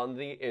one on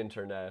the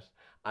internet,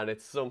 and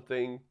it's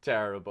something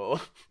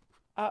terrible.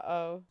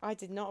 Uh-oh. I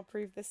did not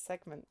approve this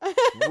segment.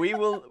 we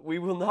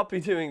will not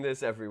be doing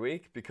this every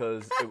week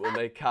because it will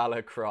make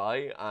Calla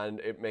cry, and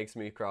it makes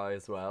me cry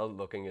as well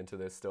looking into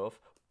this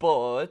stuff.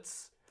 But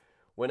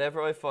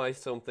whenever I find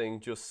something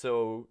just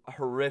so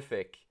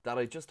horrific that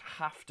I just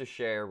have to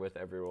share with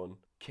everyone,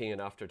 Kian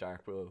After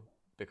Dark will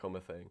become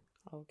a thing.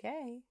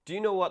 Okay. Do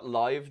you know what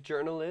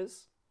LiveJournal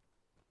is?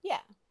 Yeah.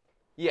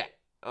 Yeah.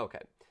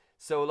 Okay.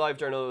 So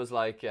LiveJournal was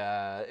like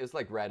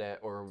Reddit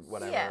or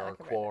whatever, Yeah, or like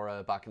a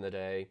Quora back in the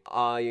day.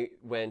 I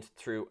went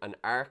through an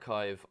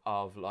archive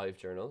of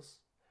LiveJournals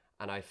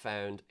and I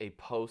found a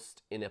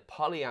post in a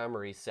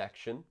polyamory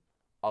section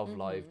of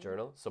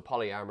LiveJournal. So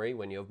polyamory,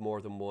 when you have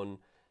more than one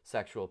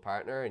sexual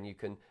partner, and you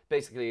can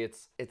basically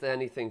it's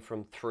anything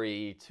from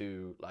 3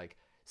 to like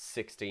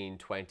 16,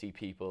 20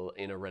 people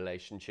in a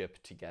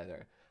relationship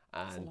together,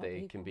 and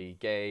they can be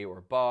gay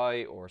or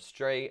bi or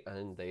straight,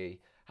 and they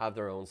have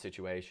their own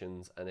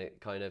situations, and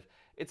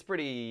it's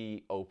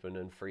pretty open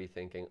and free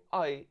thinking.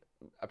 I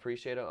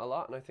appreciate it a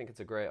lot, and I think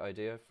it's a great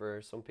idea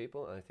for some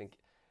people, and I think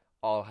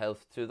all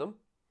health to them.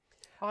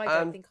 I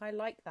don't think I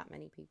like that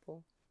many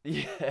people.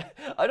 Yeah,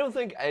 I don't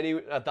think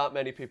that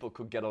many people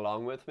could get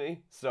along with me,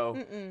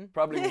 so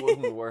probably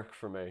wouldn't work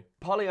for me.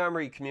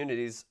 Polyamory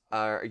communities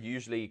are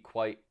usually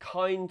quite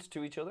kind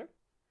to each other.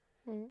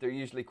 They're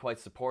usually quite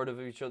supportive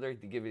of each other.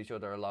 They give each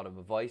other a lot of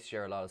advice,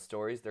 share a lot of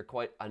stories. They're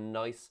quite a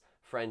nice,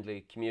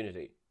 friendly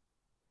community.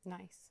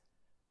 Nice.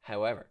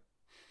 However,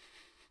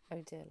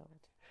 oh dear Lord,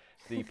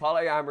 the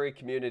polyamory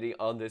community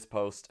on this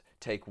post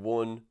take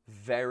one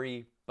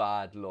very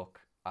bad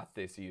look at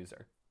this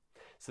user.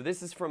 So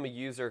this is from a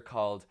user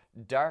called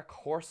Dark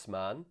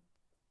Horseman.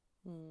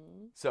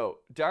 So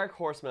Dark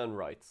Horseman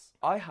writes,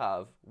 I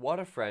have what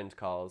a friend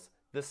calls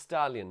the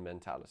stallion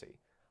mentality.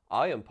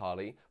 I am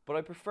poly, but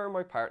I prefer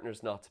my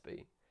partners not to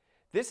be.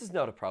 This is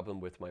not a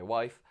problem with my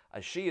wife,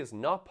 as she is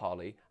not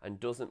poly and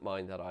doesn't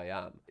mind that I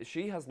am.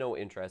 She has no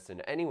interest in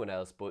anyone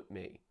else but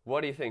me.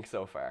 What do you think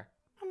so far?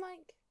 I'm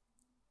like,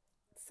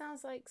 it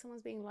sounds like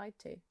someone's being lied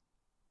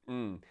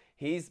to.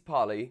 He's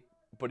poly,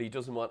 but he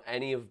doesn't want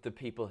any of the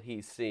people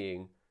he's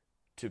seeing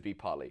to be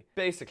poly.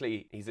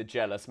 Basically, he's a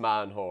jealous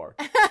man whore.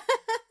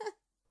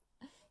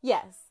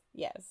 Yes.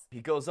 He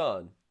goes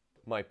on,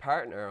 my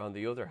partner, on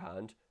the other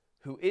hand,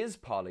 who is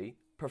poly,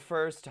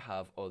 prefers to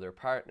have other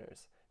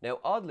partners. Now,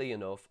 oddly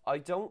enough, I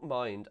don't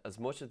mind as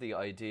much of the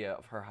idea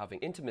of her having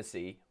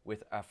intimacy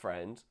with a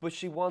friend, but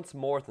she wants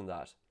more than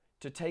that,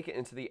 to take it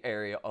into the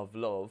area of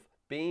love,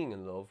 being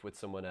in love with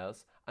someone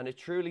else, and it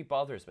truly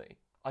bothers me.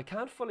 I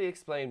can't fully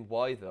explain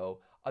why though.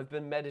 I've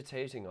been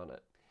meditating on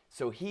it.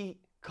 So he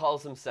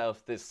calls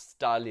himself this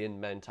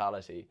stallion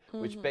mentality,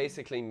 which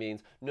basically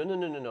means,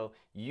 no,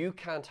 you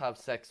can't have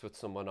sex with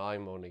someone,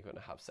 I'm only going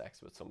to have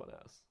sex with someone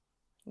else.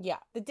 Yeah,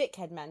 the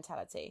dickhead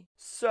mentality.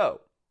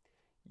 So,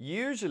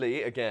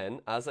 usually,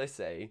 again, as I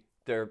say,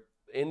 they're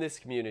in this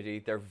community,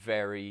 they're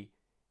very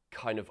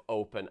kind of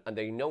open, and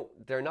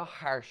they're not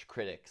harsh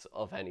critics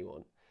of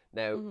anyone.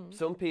 Now,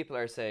 some people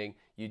are saying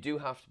you do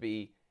have to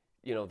be,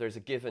 there's a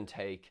give and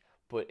take,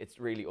 but it's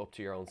really up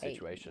to your own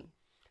situation.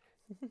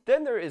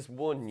 Then there is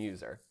one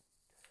user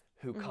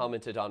who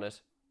commented on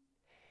it.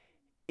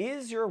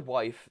 Is your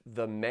wife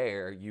the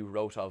mayor you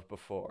wrote of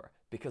before?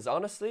 Because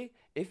honestly,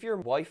 if your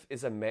wife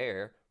is a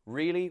mayor,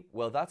 really,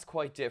 well, that's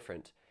quite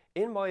different.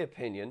 In my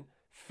opinion,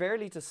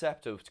 fairly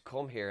deceptive to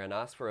come here and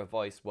ask for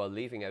advice while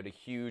leaving out a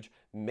huge,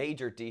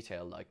 major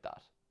detail like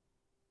that.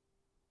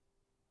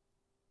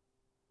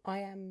 I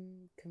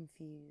am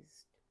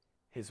confused.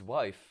 His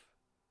wife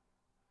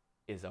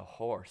is a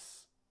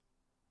horse.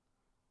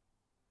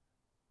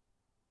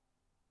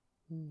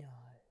 No.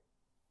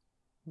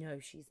 No,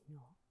 she's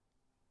not.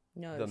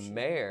 No, The she's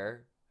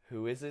mayor,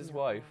 who is his No.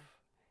 wife,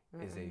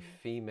 not. is a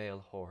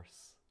female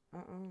horse.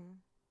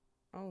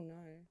 Oh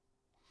no.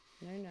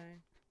 No.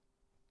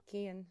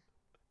 Kian,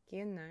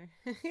 no.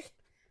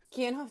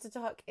 Kian After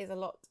Dark is a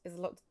lot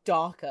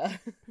darker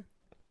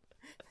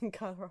than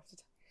Colour After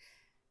Dark.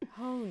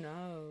 Oh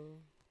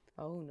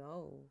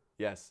no.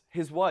 Yes,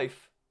 his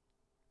wife,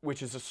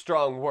 which is a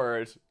strong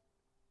word,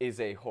 is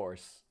a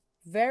horse.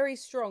 Very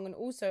strong, and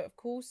also, of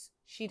course,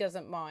 she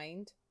doesn't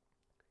mind.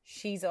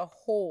 She's a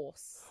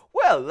horse.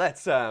 Well,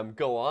 let's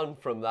go on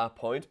from that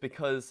point,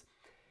 because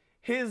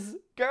his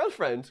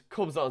girlfriend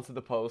comes onto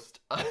the post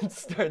and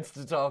starts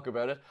to talk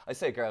about it. I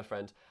say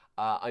girlfriend,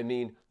 I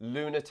mean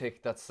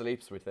lunatic that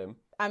sleeps with him.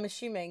 I'm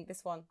assuming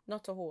this one,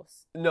 not a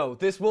horse. No,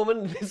 this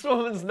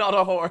woman's not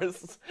a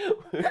horse.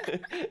 With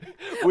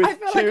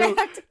I feel like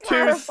I have to two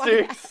clarify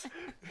sticks,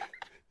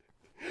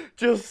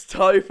 just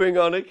typing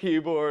on a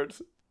keyboard.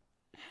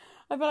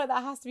 I feel like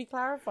that has to be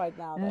clarified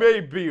now, though.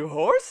 Maybe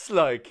horse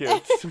like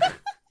it.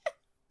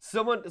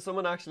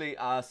 Someone actually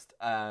asked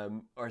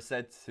or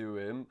said to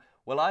him,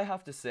 well, I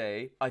have to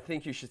say, I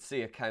think you should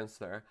see a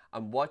counsellor,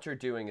 and what you're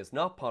doing is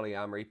not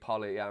polyamory.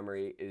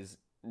 Polyamory is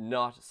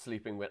not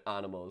sleeping with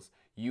animals.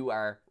 You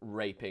are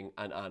raping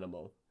an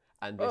animal,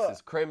 and this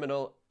is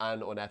criminal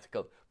and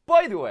unethical.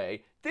 By the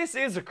way, this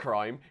is a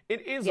crime.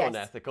 It is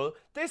unethical.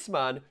 This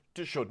man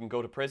shouldn't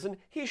go to prison.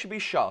 He should be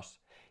shot.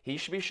 He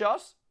should be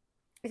shot.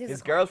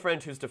 His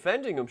girlfriend who's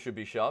defending him should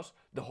be shot.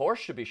 The horse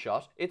should be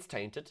shot. It's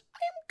tainted.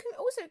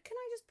 Also, can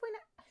I just point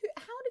out,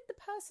 how did the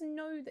person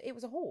know that it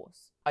was a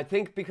horse? I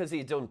think because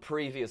he'd done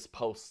previous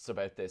posts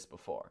about this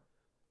before.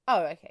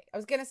 Oh, okay. I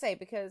was going to say,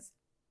 because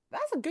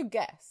that's a good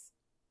guess.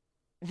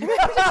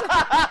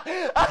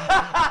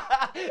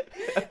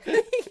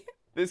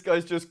 This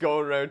guy's just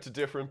going around to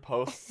different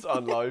posts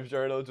on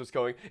LiveJournal, just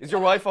going, is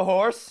your wife a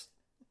horse?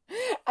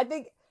 I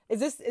think, is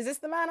this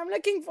the man I'm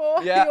looking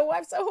for? Yeah. Your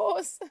wife's a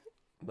horse?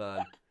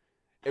 Man,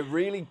 it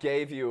really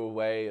gave you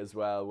away as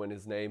well when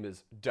his name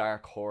is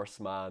Dark Horse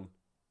Man.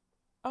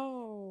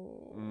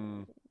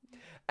 Oh.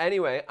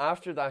 Anyway,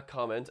 after that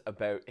comment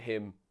about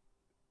him,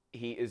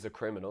 he is a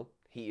criminal.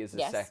 He is a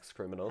sex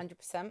criminal.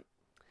 100%.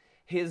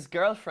 His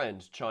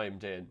girlfriend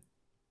chimed in.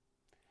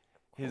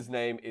 His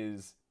name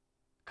is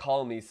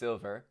Call Me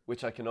Silver,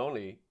 which I can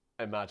only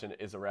imagine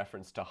is a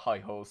reference to Hi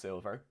Ho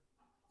Silver.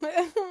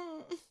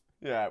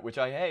 Yeah, which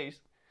I hate.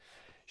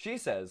 She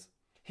says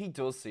he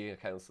does see a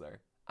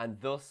counsellor, and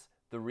thus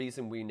the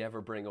reason we never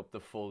bring up the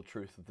full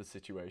truth of the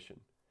situation,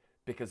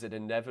 because it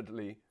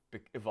inevitably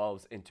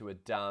evolves into a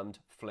damned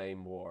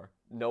flame war.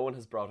 No one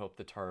has brought up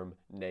the term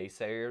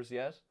naysayers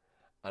yet,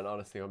 and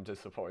honestly I'm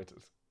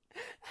disappointed.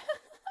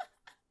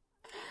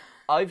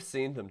 I've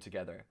seen them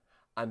together,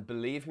 and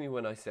believe me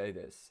when I say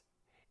this,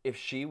 if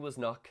she was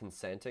not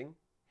consenting,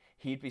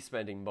 he'd be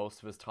spending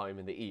most of his time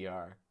in the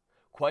ER.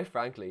 Quite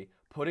frankly,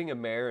 putting a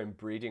mare in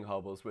breeding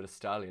hobbles with a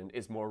stallion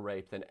is more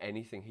rape than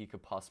anything he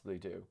could possibly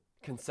do.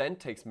 Consent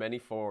takes many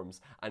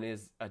forms, and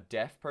is a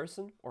deaf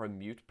person or a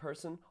mute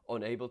person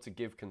unable to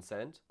give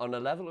consent? On a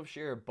level of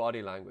sheer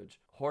body language,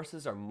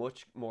 horses are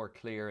much more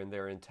clear in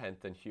their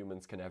intent than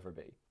humans can ever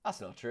be.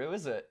 That's not true,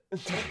 is it?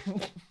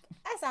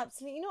 That's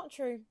absolutely not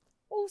true.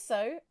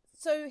 Also,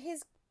 so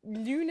his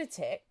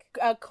lunatic,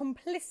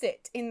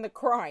 complicit in the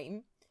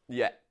crime,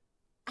 Yeah.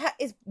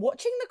 is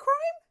watching the crime?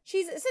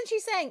 She's essentially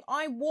saying,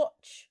 I've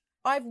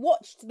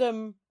watched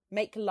them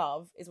make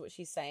love, is what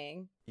she's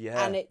saying.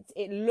 Yeah. And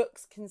it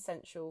looks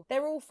consensual.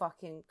 They're all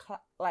fucking,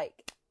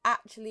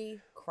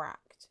 actually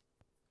cracked.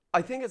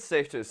 I think it's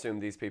safe to assume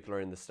these people are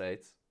in the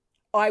States.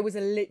 I was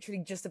literally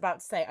just about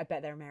to say, I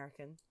bet they're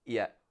American.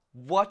 Yeah.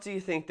 What do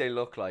you think they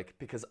look like?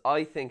 Because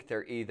I think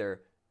they're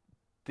either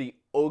the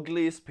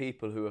ugliest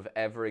people who have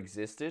ever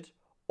existed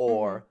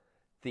or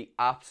the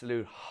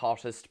absolute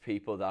hottest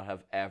people that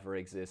have ever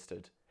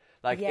existed.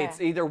 Like, it's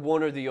either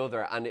one or the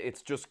other, and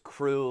it's just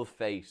cruel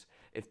fate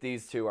if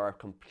these two are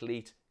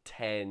complete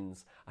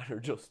tens and are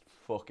just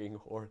fucking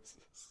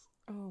horses.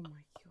 Oh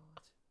my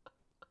god.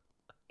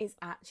 It's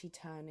actually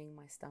turning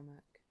my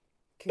stomach.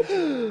 Could you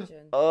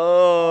imagine?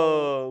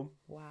 Oh.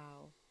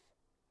 Wow.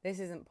 This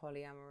isn't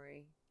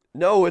polyamory.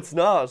 No, it's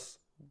not.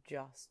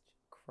 Just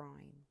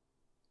crime.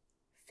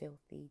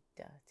 Filthy,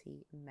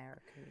 dirty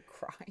American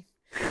crime.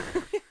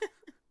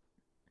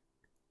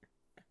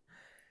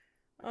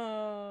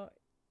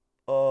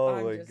 Oh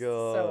I'm my just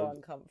god. so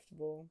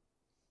uncomfortable.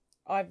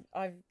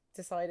 I've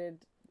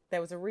decided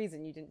there was a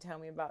reason you didn't tell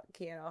me about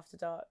Kian After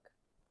Dark.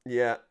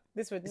 Yeah.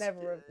 This would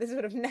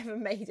have never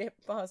made it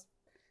past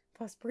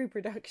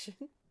pre-production.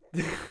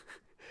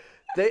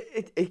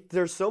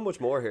 There's so much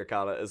more here,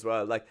 Calla, as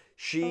well. Like,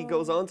 she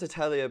goes on to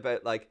tell you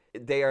about, like,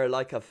 they are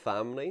like a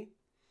family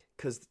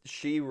because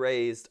she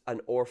raised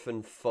an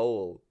orphan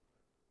foal.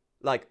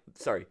 Like,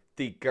 sorry,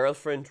 the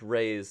girlfriend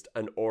raised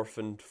an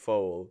orphaned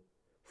foal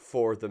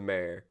for the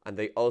mayor, and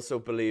they also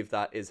believe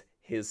that is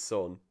his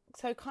son.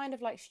 So kind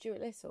of like Stuart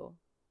Little.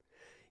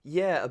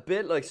 Yeah, a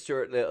bit like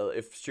Stuart Little,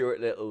 if Stuart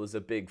Little was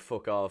a big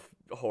fuck off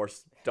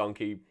horse,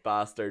 donkey,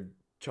 bastard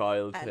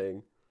child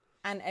thing.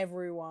 And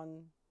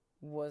everyone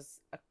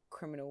was a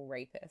criminal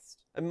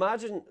rapist.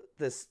 Imagine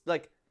this,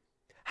 like,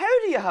 how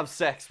do you have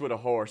sex with a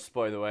horse,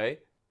 by the way?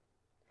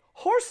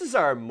 Horses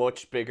are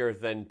much bigger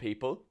than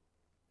people.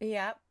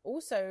 Yeah.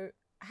 Also,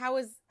 how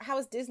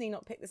has Disney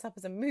not picked this up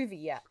as a movie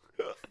yet?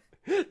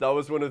 That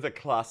was one of the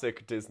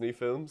classic Disney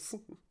films.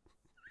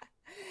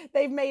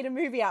 They've made a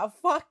movie out of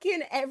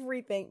fucking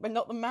everything, but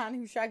not the man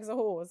who shags a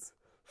horse.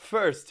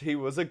 First, he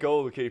was a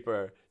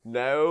goalkeeper.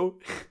 Now,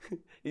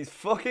 he's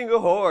fucking a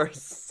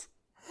horse.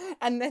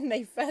 And then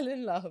they fell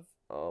in love.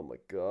 Oh my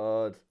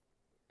god.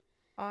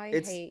 I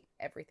hate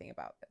everything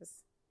about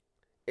this.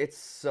 It's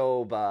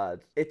so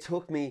bad. It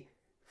took me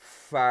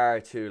far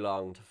too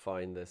long to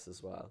find this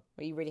as well.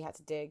 Well, you really had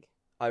to dig.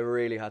 I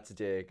really had to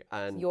dig.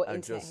 And your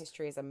internet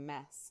history is a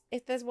mess.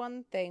 If there's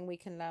one thing we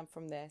can learn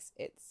from this,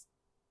 it's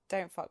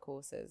don't fuck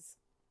horses.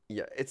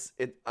 Yeah,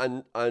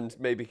 and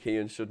maybe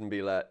Cian shouldn't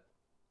be let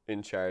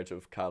in charge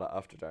of Calla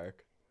After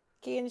Dark.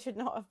 Cian should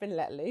not have been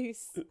let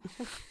loose.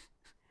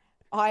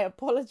 I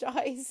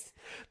apologise.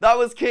 That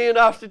was Cian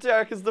After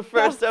Dark. Is the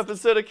first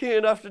episode of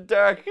Cian After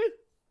Dark.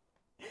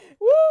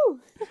 Woo!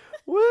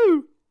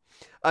 Woo!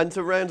 And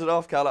to round it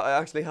off, Calla, I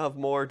actually have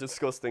more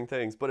disgusting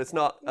things, but it's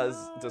not as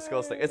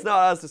disgusting. It's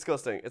not as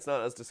disgusting. It's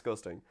not as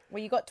disgusting.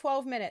 Well, you got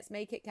 12 minutes.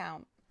 Make it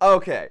count.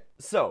 Okay,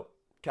 so,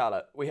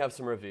 Calla, we have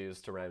some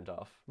reviews to round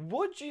off.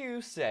 Would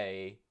you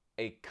say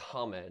a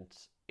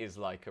comment is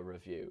like a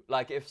review?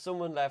 Like, if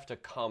someone left a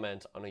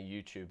comment on a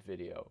YouTube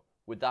video,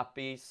 would that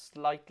be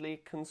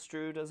slightly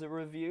construed as a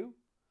review?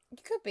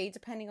 It could be,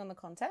 depending on the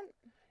content.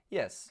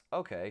 Yes,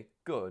 okay,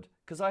 good.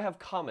 Because I have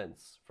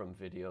comments from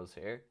videos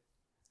here.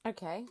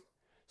 Okay.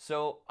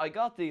 So, I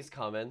got these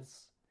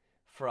comments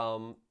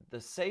from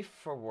the Safe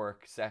for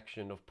Work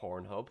section of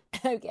Pornhub.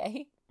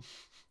 Okay.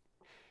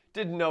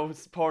 Didn't know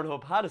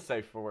Pornhub had a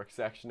Safe for Work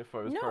section, if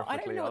I was perfectly honest. No, I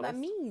don't know what that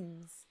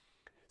means.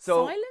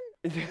 So, silent?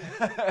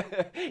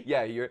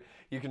 Yeah, you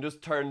can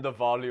just turn the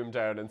volume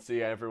down and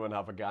see everyone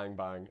have a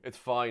gangbang. It's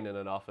fine in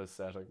an office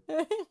setting.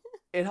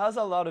 It has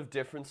a lot of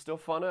different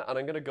stuff on it, and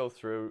I'm going to go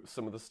through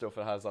some of the stuff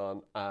it has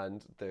on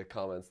and the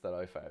comments that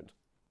I found.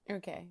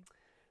 Okay.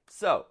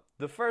 So,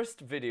 the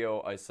first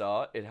video I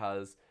saw, it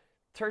has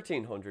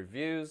 1,300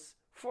 views,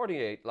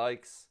 48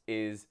 likes,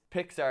 is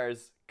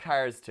Pixar's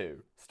Cars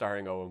 2,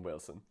 starring Owen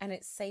Wilson. And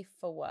it's safe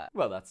for work.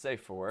 Well, that's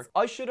safe for work.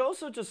 I should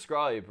also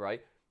describe,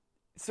 right?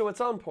 So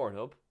it's on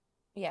Pornhub.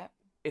 Yeah.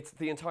 It's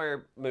the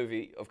entire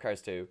movie of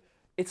Cars 2.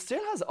 It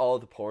still has all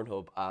the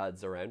Pornhub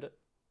ads around it.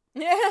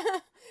 Yeah.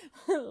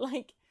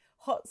 Like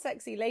hot,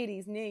 sexy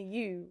ladies near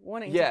you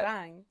wanting to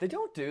bang. They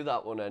don't do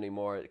that one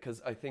anymore because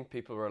I think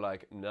people were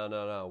like,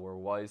 no, we're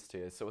wise to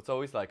you. So it's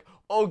always like,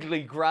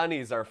 ugly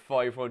grannies are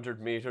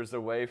 500 meters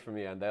away from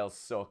you and they'll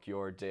suck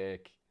your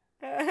dick.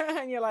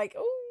 And you're like,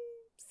 oh,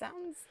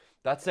 sounds...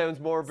 That sounds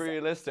more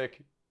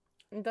realistic.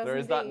 There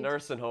is that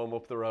nursing home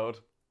up the road.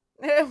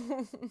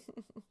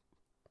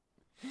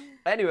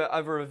 Anyway, I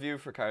have a review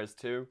for Cars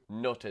 2,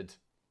 Nutted.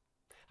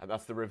 And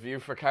that's the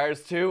review for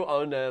Cars 2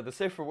 on the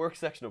Safe for Work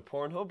section of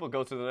Pornhub. We'll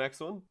go to the next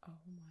one. Oh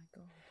my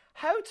god.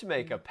 How to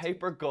make a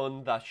paper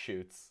gun that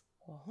shoots.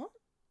 What?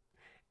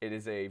 It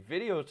is a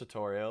video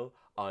tutorial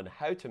on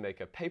how to make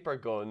a paper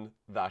gun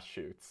that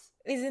shoots.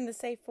 Is in the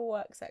Safe for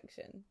Work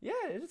section. Yeah,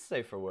 it is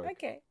safe for work.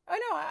 Okay. Oh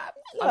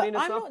no, look,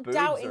 I'm not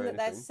doubting that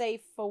they're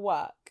safe for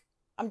work.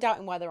 I'm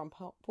doubting why they're on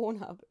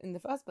Pornhub in the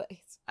first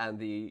place. And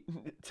the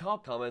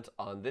top comment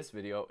on this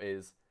video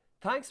is,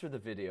 thanks for the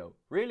video,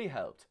 really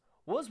helped.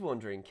 Was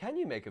wondering, can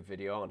you make a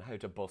video on how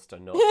to bust a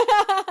nut?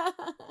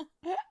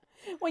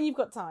 When you've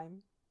got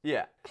time.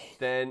 Yeah.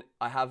 Then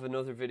I have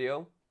another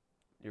video.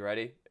 You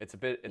ready? It's a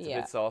bit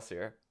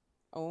saucier.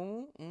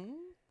 Oh.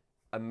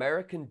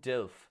 American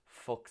DILF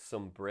fucks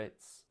some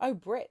Brits. Oh,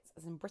 Brits,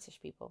 as in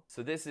British people.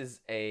 So this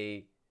is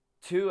a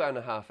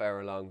 2.5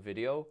 hour long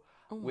video,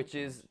 which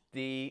is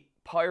the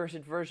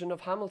pirated version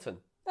of Hamilton.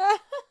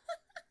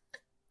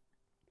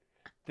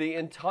 The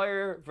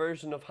entire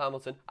version of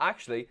Hamilton,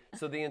 actually,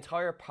 so the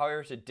entire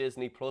pirated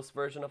Disney Plus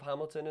version of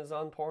Hamilton is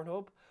on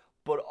Pornhub,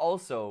 but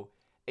also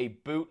a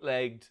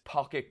bootlegged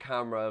pocket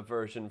camera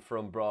version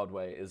from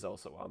Broadway is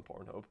also on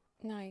Pornhub.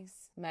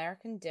 Nice.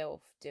 American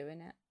DILF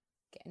doing it,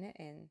 getting it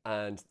in.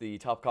 And the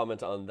top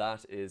comment on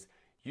that is,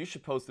 you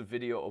should post a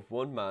video of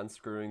one man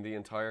screwing the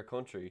entire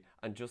country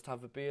and just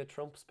have it be a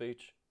Trump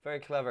speech. Very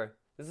clever.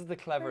 This is the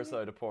clever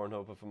side of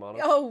Pornhub, if I'm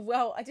honest. Oh,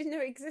 well, I didn't know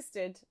it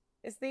existed.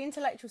 It's the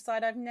intellectual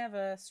side I've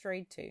never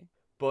strayed to.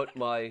 But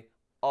my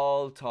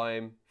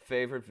all-time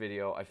favourite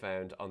video I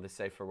found on the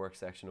Safe for Work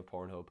section of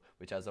Pornhub,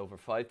 which has over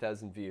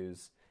 5,000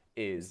 views,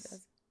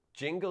 is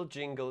Jingle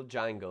Jingle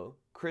Jangle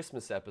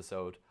Christmas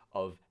episode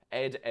of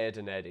Ed, Ed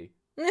and Eddie.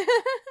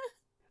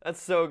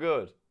 That's so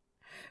good.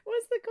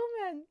 What's the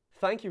comment?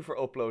 Thank you for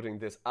uploading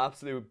this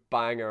absolute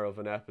banger of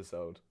an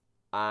episode.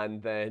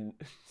 And then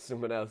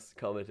someone else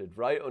commented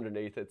right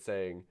underneath it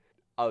saying,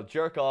 I'll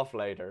jerk off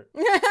later.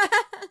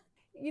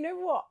 You know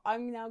what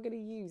I'm now going to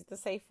use the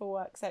Safe for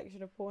Work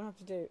section of Pornhub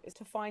to do is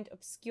to find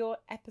obscure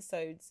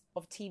episodes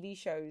of TV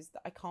shows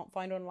that I can't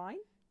find online.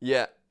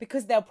 Yeah.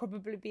 Because they'll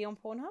probably be on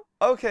Pornhub.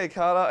 Okay,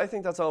 Carla, I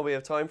think that's all we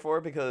have time for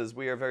because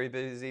we are very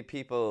busy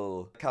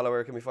people. Carla,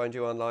 where can we find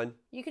you online?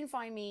 You can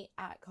find me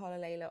at Carla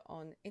Layla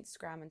on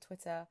Instagram and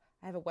Twitter.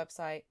 I have a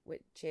website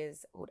which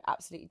is called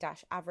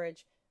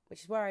Absolutely-Average,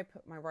 which is where I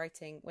put my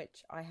writing,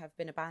 which I have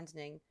been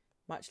abandoning,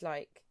 much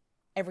like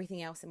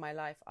everything else in my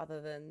life other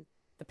than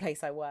the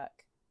place I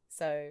work.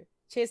 So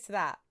cheers to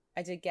that.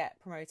 I did get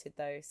promoted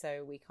though,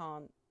 so we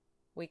can't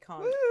be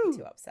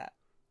too upset.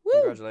 Woo!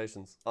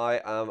 Congratulations.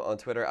 I am on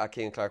Twitter at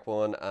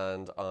KeanClark1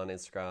 and on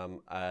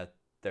Instagram at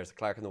There's a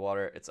Clark in the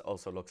Water. It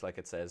also looks like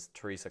it says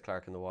Teresa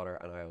Clark in the Water,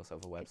 and I also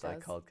have a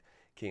website called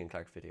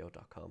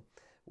KeanClarkVideo.com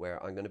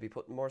where I'm going to be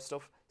putting more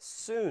stuff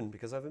soon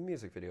because I have a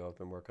music video I've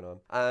been working on.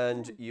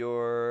 And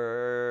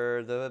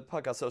the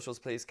podcast socials,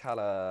 please,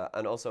 Calla.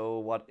 And also,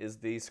 what is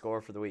the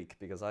score for the week?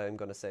 Because I am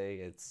going to say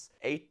it's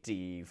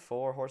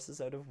 84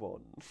 horses out of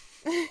 1.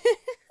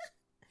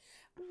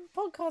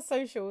 Podcast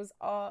socials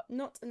are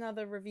Not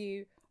Another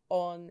Review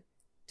on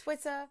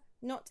Twitter,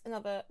 Not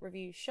Another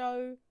Review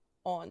Show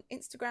on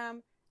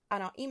Instagram,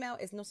 and our email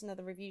is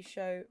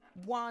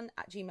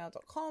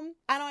notanotherreviewshow1@gmail.com.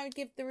 And I would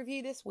give the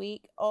review this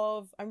week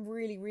of I'm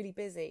really, really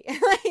busy.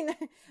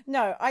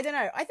 No, I don't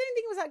know. I don't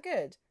think it was that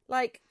good.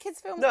 Like, kids'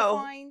 films were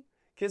fine.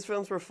 Kids'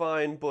 films were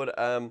fine, but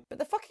But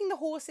the fucking the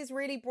horses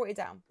really brought it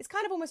down. It's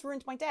kind of almost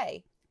ruined my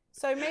day.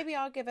 So maybe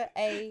I'll give it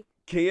a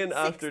Kian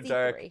After 63.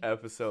 Dark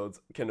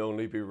episodes can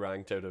only be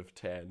ranked out of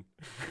 10.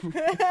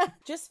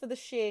 Just for the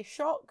sheer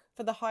shock,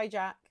 for the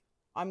hijack,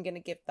 I'm going to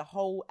give the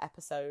whole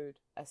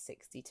episode a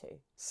 62.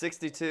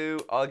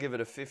 62, I'll give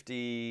it a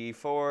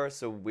 54,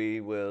 so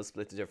we will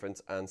split the difference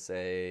and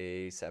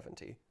say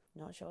 70.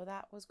 Not sure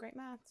that was great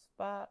maths,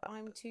 but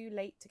I'm too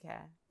late to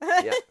care.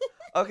 Yeah.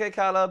 Okay,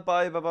 Calla,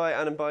 bye,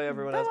 and bye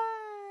everyone else. Bye-bye.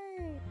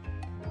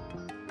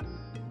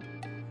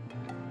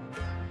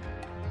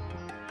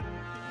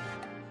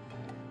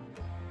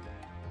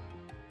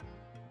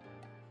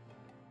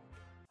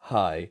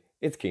 Hi,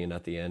 it's Kian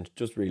at the end,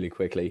 just really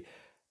quickly.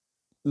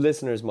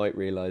 Listeners might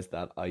realise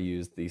that I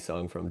used the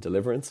song from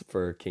Deliverance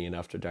for Kian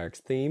After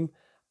Dark's theme,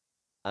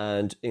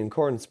 and in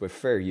accordance with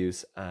fair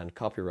use and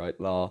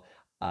copyright law,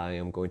 I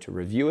am going to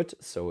review it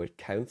so it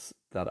counts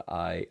that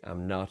I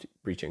am not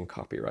breaching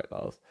copyright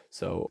laws.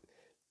 So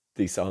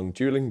the song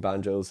Dueling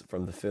Banjos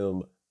from the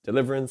film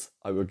Deliverance,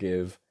 I will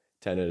give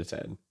 10 out of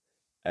 10.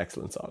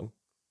 Excellent song.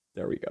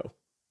 There we go.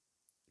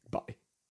 Bye.